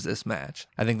him lose this match.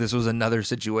 I think this was another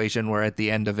situation where at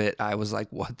the end of it, I was like,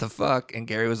 what the fuck? And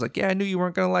Gary was like, yeah, I knew you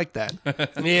weren't going to like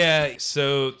that. Yeah,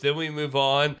 so then we move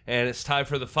on, and it's time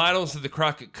for the finals of the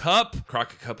Crockett Cup.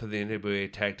 Crockett Cup of the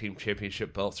NWA Tag Team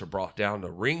Championship belts are brought down to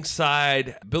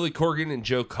ringside. Billy Corgan and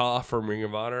Joe Koff from Ring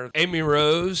of Honor. Amy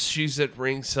Rose, she's at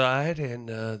ringside, and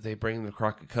they bring the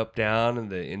Crockett Cup down and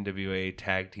the NWA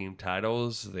Tag Team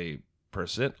titles. They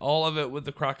present all of it with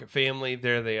the Crockett family.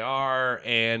 There they are,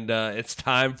 and it's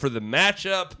time for the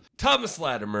matchup. Thomas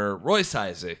Latimer, Royce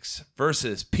Isaacs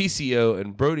versus PCO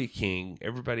and Brody King.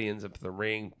 Everybody ends up in the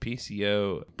ring.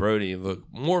 PCO, Brody look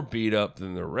more beat up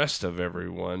than the rest of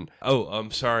everyone. Oh, I'm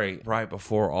sorry. Right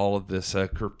before all of this,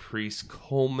 Caprice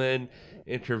Coleman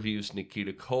interviews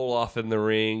Nikita Koloff in the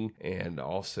ring, and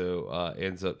also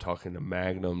ends up talking to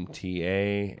Magnum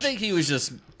TA. I think he was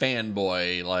just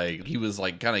fanboy, like he was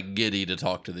like kind of giddy to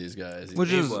talk to these guys.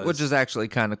 Which is actually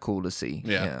kind of cool to see.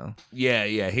 Yeah. You know?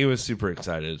 Yeah, he was super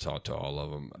excited to talk to all of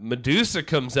them. Medusa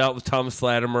comes out with Thomas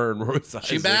Latimer and Royce Isaacs.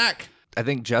 She back. I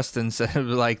think Justin said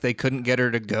like they couldn't get her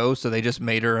to go, so they just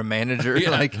made her a manager. Yeah.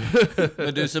 Like,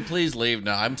 Medusa, please leave.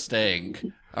 No, I'm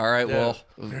staying. All right, well,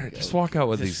 Just walk out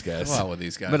with these guys. come on with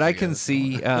these guys. but I can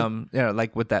see,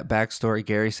 like with that backstory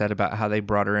Gary said about how they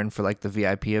brought her in for like the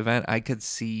VIP event, I could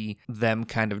see them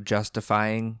kind of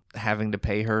justifying having to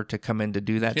pay her to come in to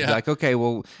do that. To be Yeah. like, okay,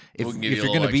 well, if We can give you a you're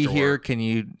going to little be extra here, work. can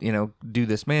you, do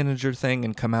this manager thing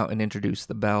and come out and introduce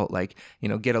the belt? Like,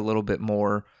 get a little bit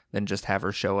more than just have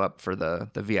her show up for the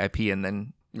VIP and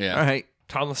then, Yeah. all right.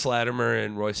 Thomas Latimer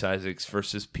and Royce Isaacs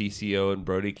versus PCO and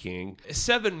Brody King.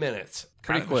 7 minutes.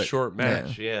 Pretty Kind of a quick. short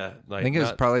match. Yeah. I think it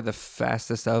was probably the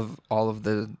fastest of all of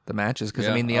the matches because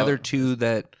Yeah. the other two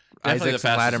that Definitely Isaacs the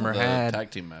and fastest of Latimer the had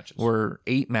tag team matches. were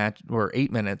 8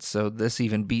 minutes. So this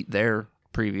even beat their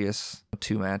previous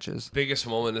 2 matches. biggest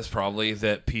moment is probably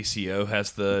that PCO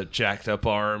has the jacked up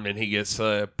arm and he gets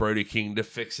Brody King to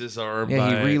fix his arm. Yeah,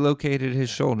 by, he relocated his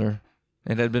shoulder.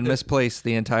 It had been misplaced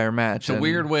the entire match. It's a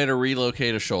weird way to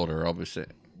relocate a shoulder, obviously.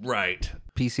 Right.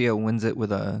 PCO wins it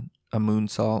with a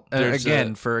moonsault. There's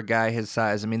Again, for a guy his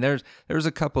size. I mean, there's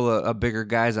a couple of bigger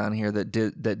guys on here that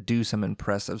do some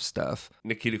impressive stuff.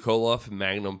 Nikita Koloff and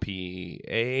Magnum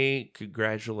PA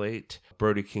congratulate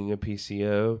Brody King and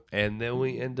PCO. And then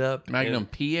we end up Magnum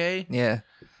PA? Yeah.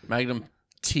 Magnum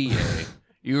TA.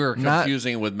 You were Not-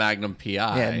 confusing with Magnum PI.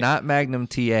 Yeah, not Magnum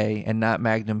TA and not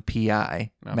Magnum PI.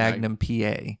 No, Magnum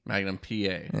PA. Magnum PA.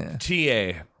 Yeah.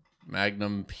 TA.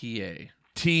 Magnum PA.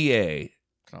 TA.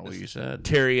 That's not what you said.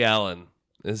 Terry Allen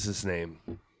is his name.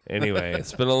 Anyway,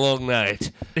 it's been a long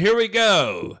night. Here we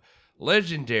go.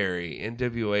 Legendary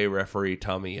NWA referee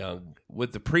Tommy Young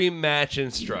with the pre-match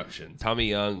instructions. Tommy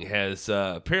Young has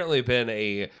apparently been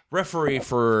a referee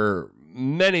for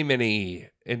many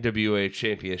NWA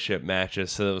championship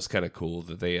matches, so it was kind of cool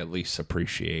that they at least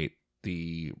appreciate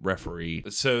the referee.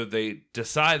 So they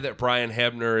decide that Brian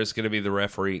Hebner is going to be the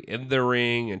referee in the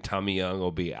ring and Tommy Young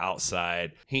will be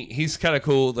outside. He's kind of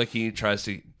cool. Like he tries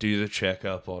to do the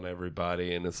checkup on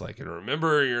everybody and it's like, and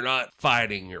remember, you're not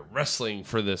fighting, you're wrestling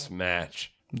for this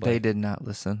match. They did not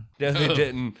listen. No, they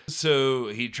didn't. So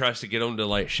he tries to get him to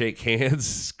like shake hands.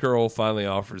 Skrull finally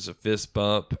offers a fist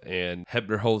bump, and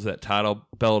Hebner holds that title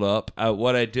belt up.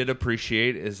 What I did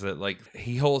appreciate is that like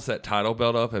he holds that title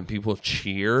belt up and people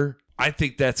cheer. I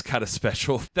think that's kind of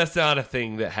special. That's not a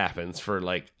thing that happens for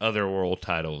like other world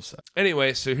titles.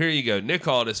 Anyway, so here you go. Nick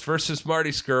Aldis versus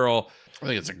Marty Skrull. I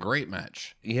think it's a great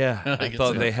match. Yeah, I think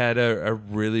thought it's they had a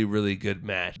really, really good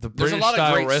match. The There's a British lot of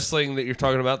style great- wrestling that you're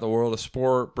talking about, the world of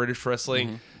sport, British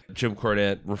wrestling, Jim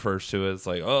Cornette refers to it as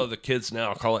like, oh, the kids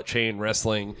now call it chain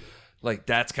wrestling. Like,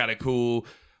 that's kind of cool.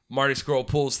 Marty Skrull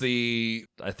pulls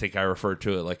I think I referred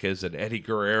to it like as an Eddie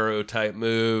Guerrero type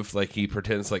move. Like, he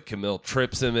pretends like Camille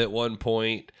trips him at one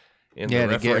point. And Yeah,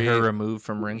 the to get referee- her removed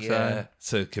from ringside. Yeah,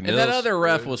 so Camille. And that other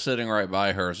ref was sitting right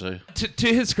by her. So To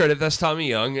his credit, that's Tommy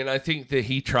Young, and I think that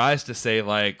he tries to say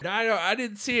like, I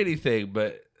didn't see anything,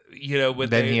 but when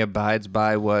Then he abides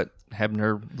by what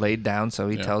Hebner laid down, so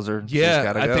he tells her she's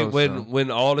got to I go. think so.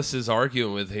 when Aldis is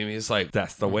arguing with him, he's like,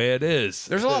 that's the way it is.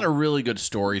 there's a lot of really good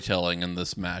storytelling in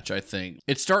this match, I think.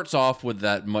 It starts off with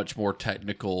that much more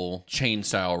technical chain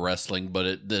style wrestling, but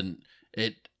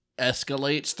it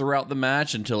escalates throughout the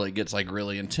match until it gets like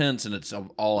really intense and it's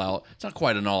all out. It's not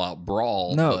quite an all out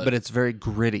brawl. No, but it's very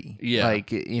gritty. Yeah. Like,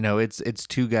 it's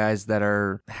two guys that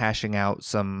are hashing out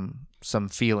some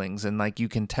feelings, and like you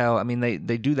can tell, I mean, they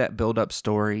do that build up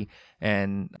story,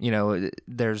 and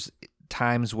there's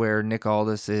times where Nick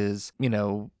Aldis is,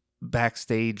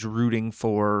 backstage rooting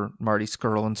for Marty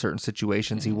Scurll in certain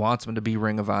situations. He wants him to be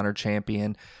Ring of Honor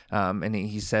champion. And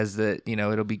he says that,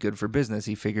 it'll be good for business.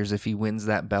 He figures if he wins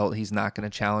that belt, he's not going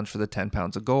to challenge for the 10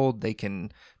 pounds of gold. They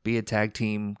can be a tag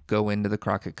team, go into the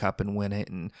Crockett Cup and win it.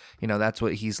 And, that's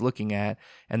what he's looking at.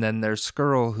 And then there's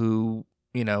Scurll, who,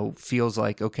 feels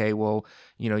like, okay, well,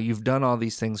 you've done all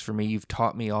these things for me. You've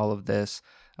taught me all of this.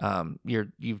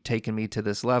 You've taken me to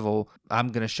this level. I'm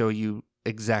going to show you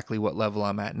exactly what level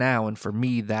I'm at now. And for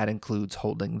me, that includes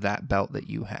holding that belt that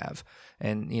you have.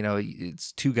 And,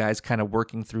 it's two guys kind of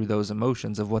working through those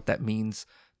emotions of what that means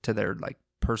to their like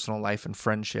personal life and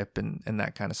friendship and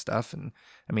that kind of stuff. And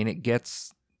I mean, it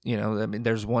gets,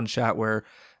 there's one shot where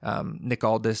Nick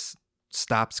Aldis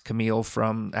stops Camille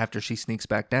from, after she sneaks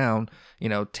back down,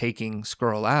 taking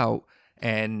Scurll out,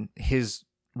 and his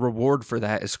reward for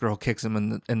that is Scurll kicks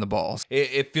him in the balls.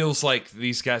 It feels like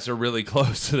these guys are really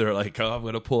close. They're like, oh, I'm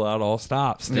going to pull out all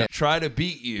stops to try to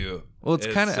beat you. Well, it's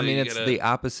kind of, it's the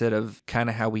opposite of kind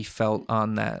of how we felt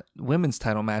on that women's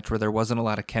title match, where there wasn't a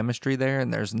lot of chemistry there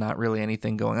and there's not really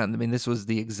anything going on. I mean, this was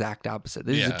the exact opposite.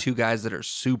 These are two guys that are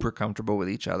super comfortable with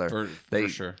each other. For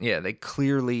sure. Yeah, they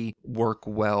clearly work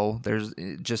well. There's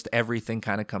just everything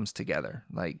kind of comes together.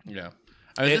 Like, yeah.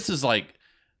 I mean, this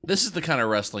is the kind of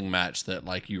wrestling match that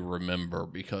like you remember,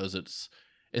 because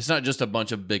it's not just a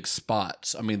bunch of big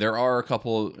spots. I mean, there are a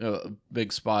couple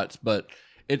big spots, but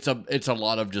it's a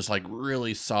lot of just like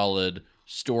really solid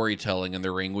storytelling in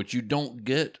the ring, which you don't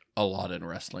get a lot in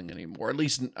wrestling anymore. At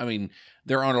least, I mean,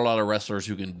 there aren't a lot of wrestlers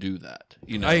who can do that.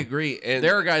 I agree. And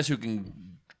there are guys who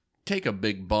can take a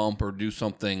big bump or do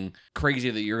something crazy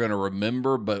that you're going to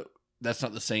remember, but that's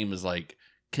not the same as like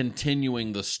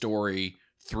continuing the story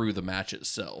through the match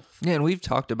itself. Yeah, and we've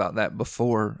talked about that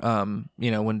before,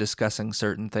 when discussing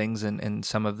certain things and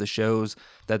some of the shows,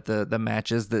 that the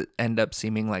matches that end up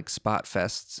seeming like spot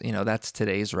fests, that's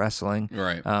today's wrestling.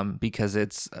 Right. Because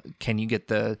it's, can you get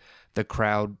the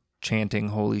crowd chanting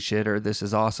holy shit or this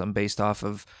is awesome based off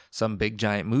of some big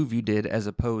giant move you did, as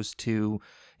opposed to,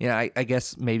 I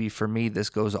guess maybe for me, this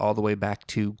goes all the way back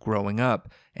to growing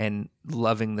up and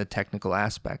loving the technical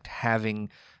aspect,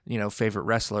 having favorite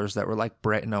wrestlers that were like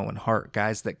Bret and Owen Hart,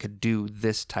 guys that could do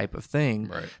this type of thing,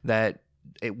 right, that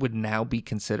it would now be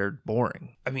considered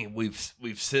boring. I mean, we've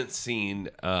since seen,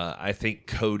 I think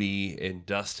Cody and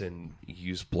Dustin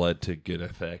use blood to good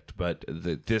effect, but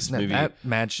that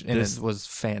match was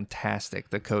fantastic.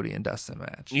 The Cody and Dustin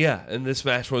match. Yeah, and this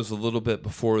match was a little bit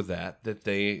before that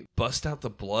they bust out the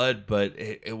blood, but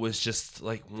it was just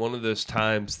like one of those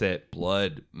times that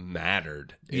blood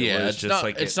mattered. It's not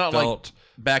like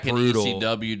back brutal. In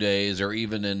ECW days, or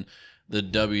even in the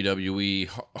WWE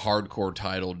hardcore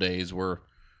title days, where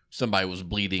somebody was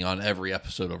bleeding on every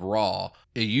episode of Raw.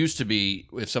 It used to be,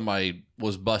 if somebody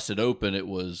was busted open, it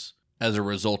was as a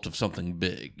result of something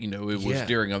big. It was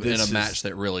in a match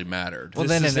that really mattered. Well,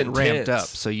 then it ramped up.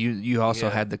 So you also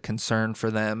had the concern for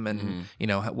them, and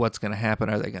what's going to happen?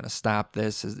 Are they going to stop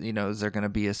this? Is there going to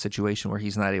be a situation where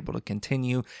he's not able to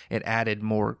continue? It added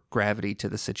more gravity to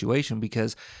the situation,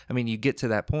 because you get to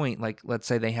that point, like let's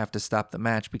say they have to stop the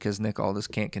match because Nick Aldis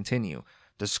can't continue.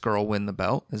 Does Scurll win the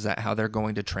belt? Is that how they're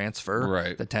going to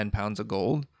transfer the 10 pounds of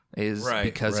gold? Is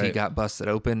because he got busted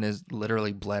open, is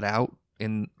literally bled out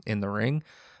in the ring?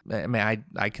 I mean,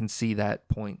 I can see that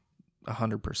point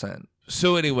 100%.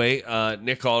 So anyway,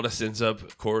 Nick Aldis ends up,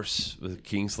 of course, with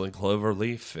Kingsland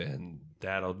Cloverleaf, and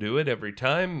that'll do it every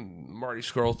time. Marty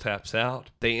Scurll taps out.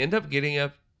 They end up getting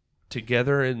up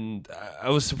together, and I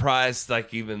was surprised,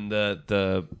 like even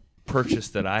the purchase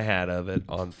that I had of it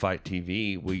on Fight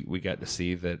TV, we got to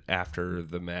see that after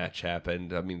the match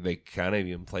happened. I mean, they kind of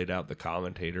even played out the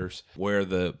commentators where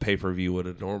the pay-per-view would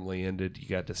have normally ended. You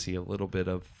got to see a little bit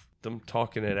of them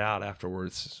talking it out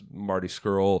afterwards. Marty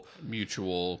Scurll,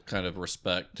 mutual kind of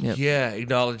respect. Yep. Yeah,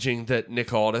 acknowledging that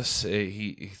Nick Aldis,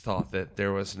 he thought that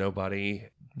there was nobody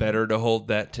better to hold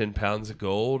that 10 pounds of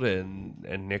gold, and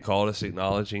Nick Aldis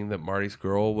acknowledging that Marty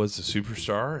Scurll was a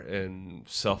superstar and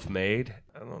self-made.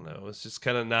 I don't know. It's just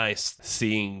kind of nice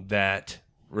seeing that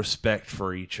respect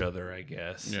for each other, I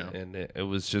guess. Yeah. And it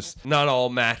was just, not all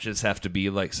matches have to be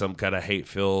like some kind of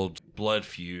hate-filled blood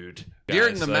feud.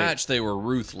 During the match, they were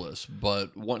ruthless,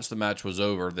 but once the match was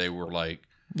over, they were like,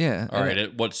 yeah, all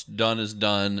right, what's done is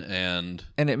done, and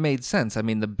it made sense. I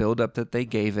mean, the build-up that they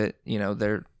gave it,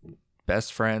 they're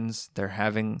best friends. They're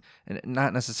having,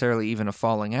 not necessarily even a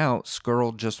falling out.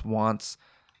 Scurll just wants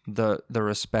the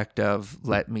respect of,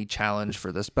 let me challenge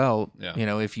for this belt. Yeah.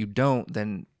 If you don't,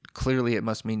 then clearly it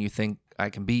must mean you think I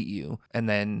can beat you. And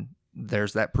then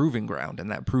there's that proving ground, and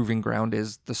that proving ground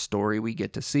is the story we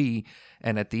get to see.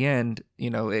 And at the end,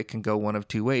 it can go one of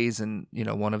two ways, and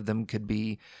one of them could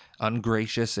be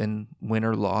ungracious and win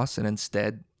or loss, and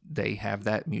instead they have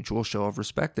that mutual show of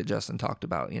respect that Justin talked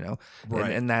about,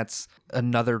 Right. and that's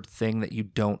another thing that you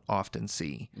don't often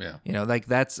see. Yeah. Like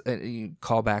that's you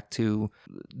call back to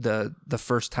the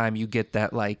first time you get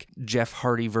that, like Jeff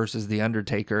Hardy versus The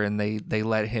Undertaker, and they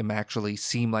let him actually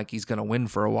seem like he's going to win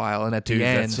for a while. And at the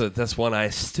end, that's one I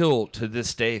still to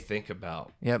this day think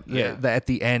about. Yep. Yeah. At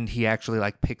the end, he actually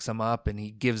like picks him up and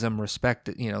he gives him respect.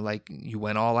 Like you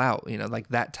went all out. Like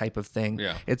that type of thing.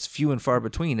 Yeah. It's few and far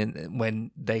between, and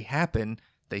when they happen,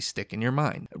 they stick in your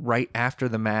mind. Right after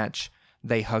the match,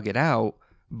 they hug it out,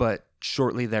 but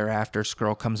shortly thereafter,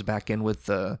 Skrull comes back in with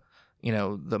the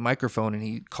microphone, and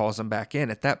he calls him back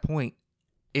in. At that point,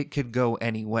 it could go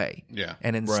any way. Yeah.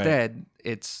 And instead,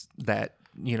 it's that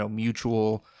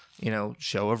mutual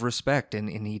show of respect,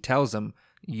 and he tells him,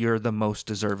 you're the most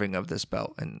deserving of this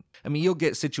belt. And I mean, you'll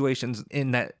get situations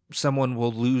in that someone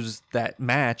will lose that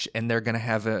match and they're going to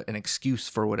have an excuse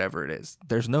for whatever it is.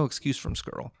 There's no excuse from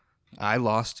Skrull. I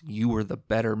lost. You were the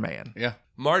better man. Yeah.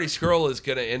 Marty Skrull is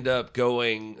going to end up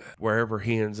going wherever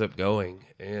he ends up going,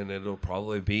 and it'll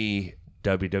probably be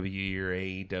WWE or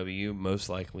AEW, most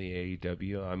likely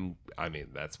AEW. I mean,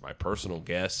 that's my personal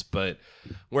guess, but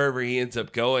wherever he ends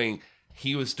up going,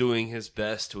 he was doing his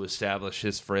best to establish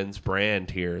his friend's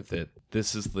brand here, that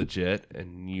this is legit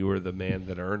and you are the man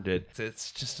that earned it.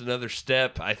 It's just another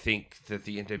step, I think, that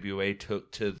the NWA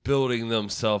took to building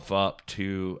themselves up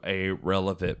to a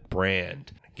relevant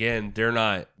brand. Again, they're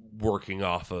not working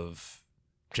off of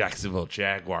Jacksonville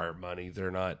Jaguar money.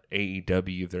 They're not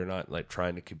AEW. They're not like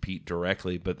trying to compete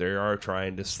directly, but they are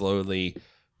trying to slowly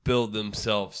build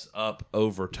themselves up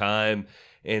over time.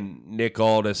 And Nick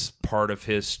Aldis, part of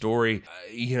his story,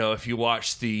 if you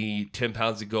watch the 10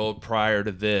 Pounds of Gold prior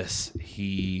to this,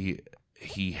 he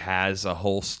has a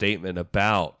whole statement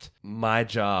about, my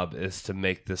job is to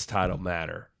make this title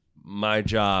matter. My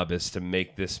job is to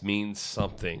make this mean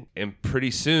something. And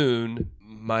pretty soon,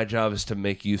 my job is to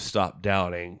make you stop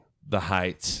doubting the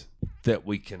heights that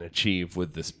we can achieve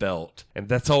with this belt. And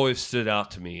that's always stood out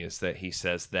to me, is that he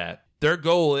says that their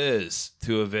goal is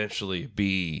to eventually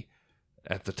be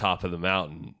at the top of the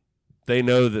mountain. They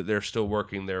know that they're still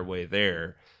working their way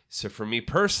there. So for me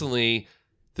personally,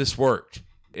 this worked.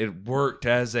 It worked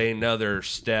as another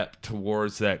step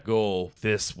towards that goal.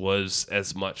 This was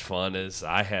as much fun as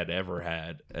I had ever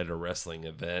had at a wrestling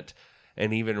event.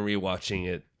 And even rewatching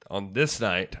it on this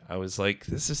night, I was like,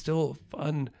 this is still a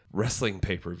fun wrestling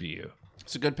pay-per-view.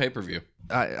 It's a good pay-per-view.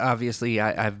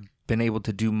 I've been able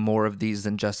to do more of these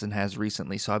than Justin has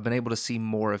recently, so I've been able to see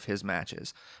more of his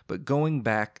matches. But going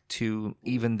back to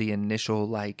even the initial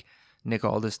like Nick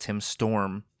Aldis Tim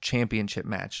Storm championship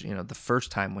match, the first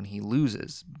time when he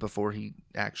loses before he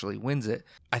actually wins it,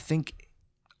 I think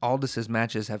Aldis's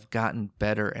matches have gotten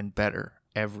better and better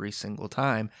every single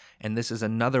time, and this is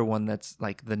another one that's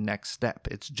like the next step.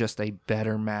 It's just a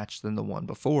better match than the one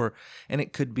before, and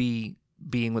it could be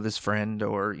being with his friend,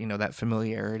 or that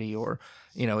familiarity, or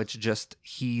it's just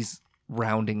he's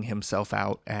rounding himself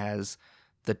out as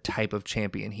the type of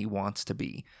champion he wants to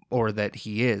be, or that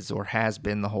he is or has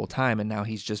been the whole time, and now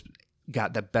he's just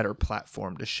got the better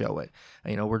platform to show it.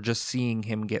 We're just seeing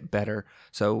him get better.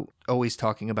 So always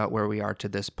talking about where we are to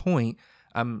this point,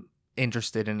 I'm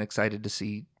interested and excited to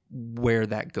see where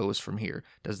that goes from here.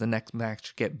 Does the next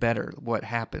match get better? What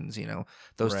happens?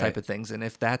 Those type of things. And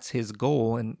if that's his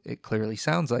goal, and it clearly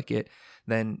sounds like it,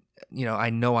 then I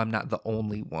know I'm not the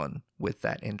only one with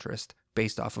that interest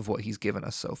based off of what he's given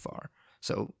us so far.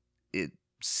 So it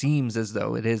seems as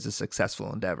though it is a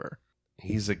successful endeavor.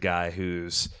 He's a guy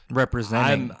who's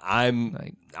representing. I'm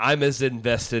as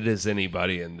invested as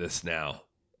anybody in this now.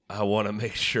 I want to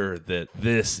make sure that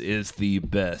this is the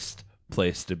best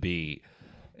place to be,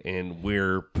 and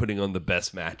we're putting on the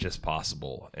best matches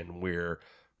possible, and we're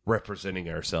representing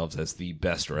ourselves as the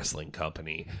best wrestling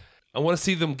company. I want to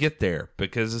see them get there,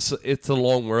 because it's a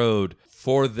long road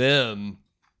for them.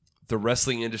 The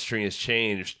wrestling industry has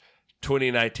changed.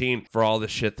 2019, for all the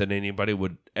shit that anybody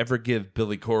would ever give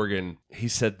Billy Corgan, he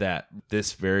said that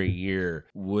this very year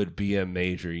would be a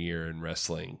major year in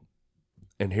wrestling.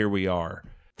 And here we are.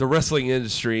 The wrestling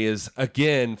industry is,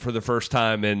 again, for the first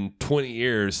time in 20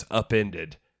 years,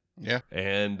 upended. Yeah.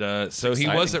 And so he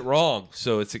wasn't wrong.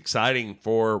 So it's exciting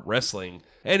for wrestling.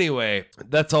 Anyway,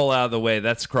 that's all out of the way.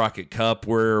 That's Crockett Cup.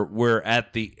 We're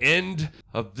at the end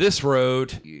of this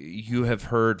road. You have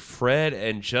heard Fred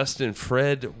and Justin.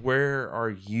 Fred, where are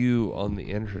you on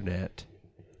the internet?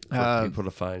 for people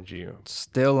to find you?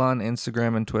 Still on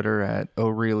Instagram and Twitter at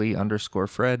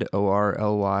O'Reilly_Fred,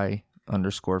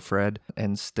 ORLY_Fred,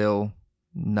 and still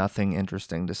nothing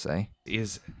interesting to say.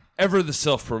 Is ever the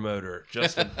self-promoter,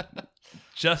 Justin.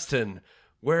 Justin,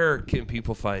 where can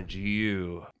people find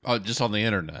you? Oh, just on the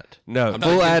internet. No,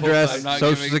 Full address,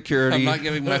 Social Security. I'm not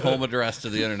giving my home address to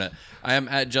the internet. I am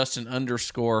at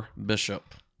Justin_Bishop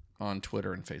on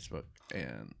Twitter and Facebook.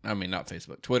 And I mean, not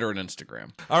Facebook, Twitter and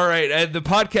Instagram. All right. And the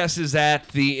podcast is at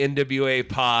the NWA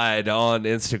Pod on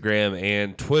Instagram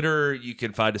and Twitter. You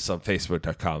can find us on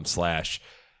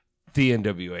Facebook.com/the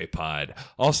NWA Pod.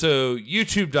 Also,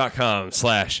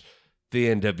 YouTube.com/the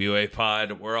NWA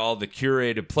Pod, where all the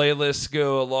curated playlists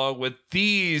go along with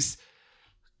these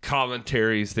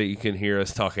commentaries that you can hear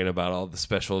us talking about all the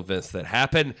special events that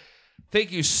happen.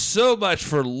 Thank you so much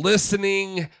for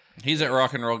listening. He's at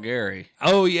Rock and Roll Gary.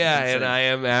 Oh, yeah, and I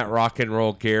am at Rock and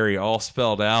Roll Gary, all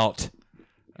spelled out.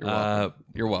 You're welcome.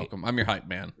 You're welcome. I'm your hype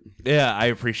man. Yeah, I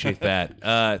appreciate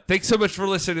that. Thanks so much for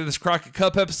listening to this Crockett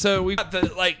Cup episode. We got the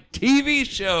TV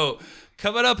show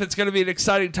coming up. It's going to be an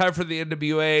exciting time for the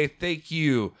NWA. Thank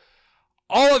you,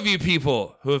 all of you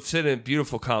people who have sent in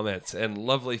beautiful comments and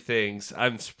lovely things.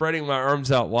 I'm spreading my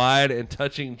arms out wide and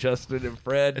touching Justin and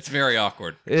Fred. It's very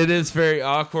awkward. It is very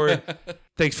awkward.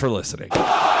 Thanks for listening.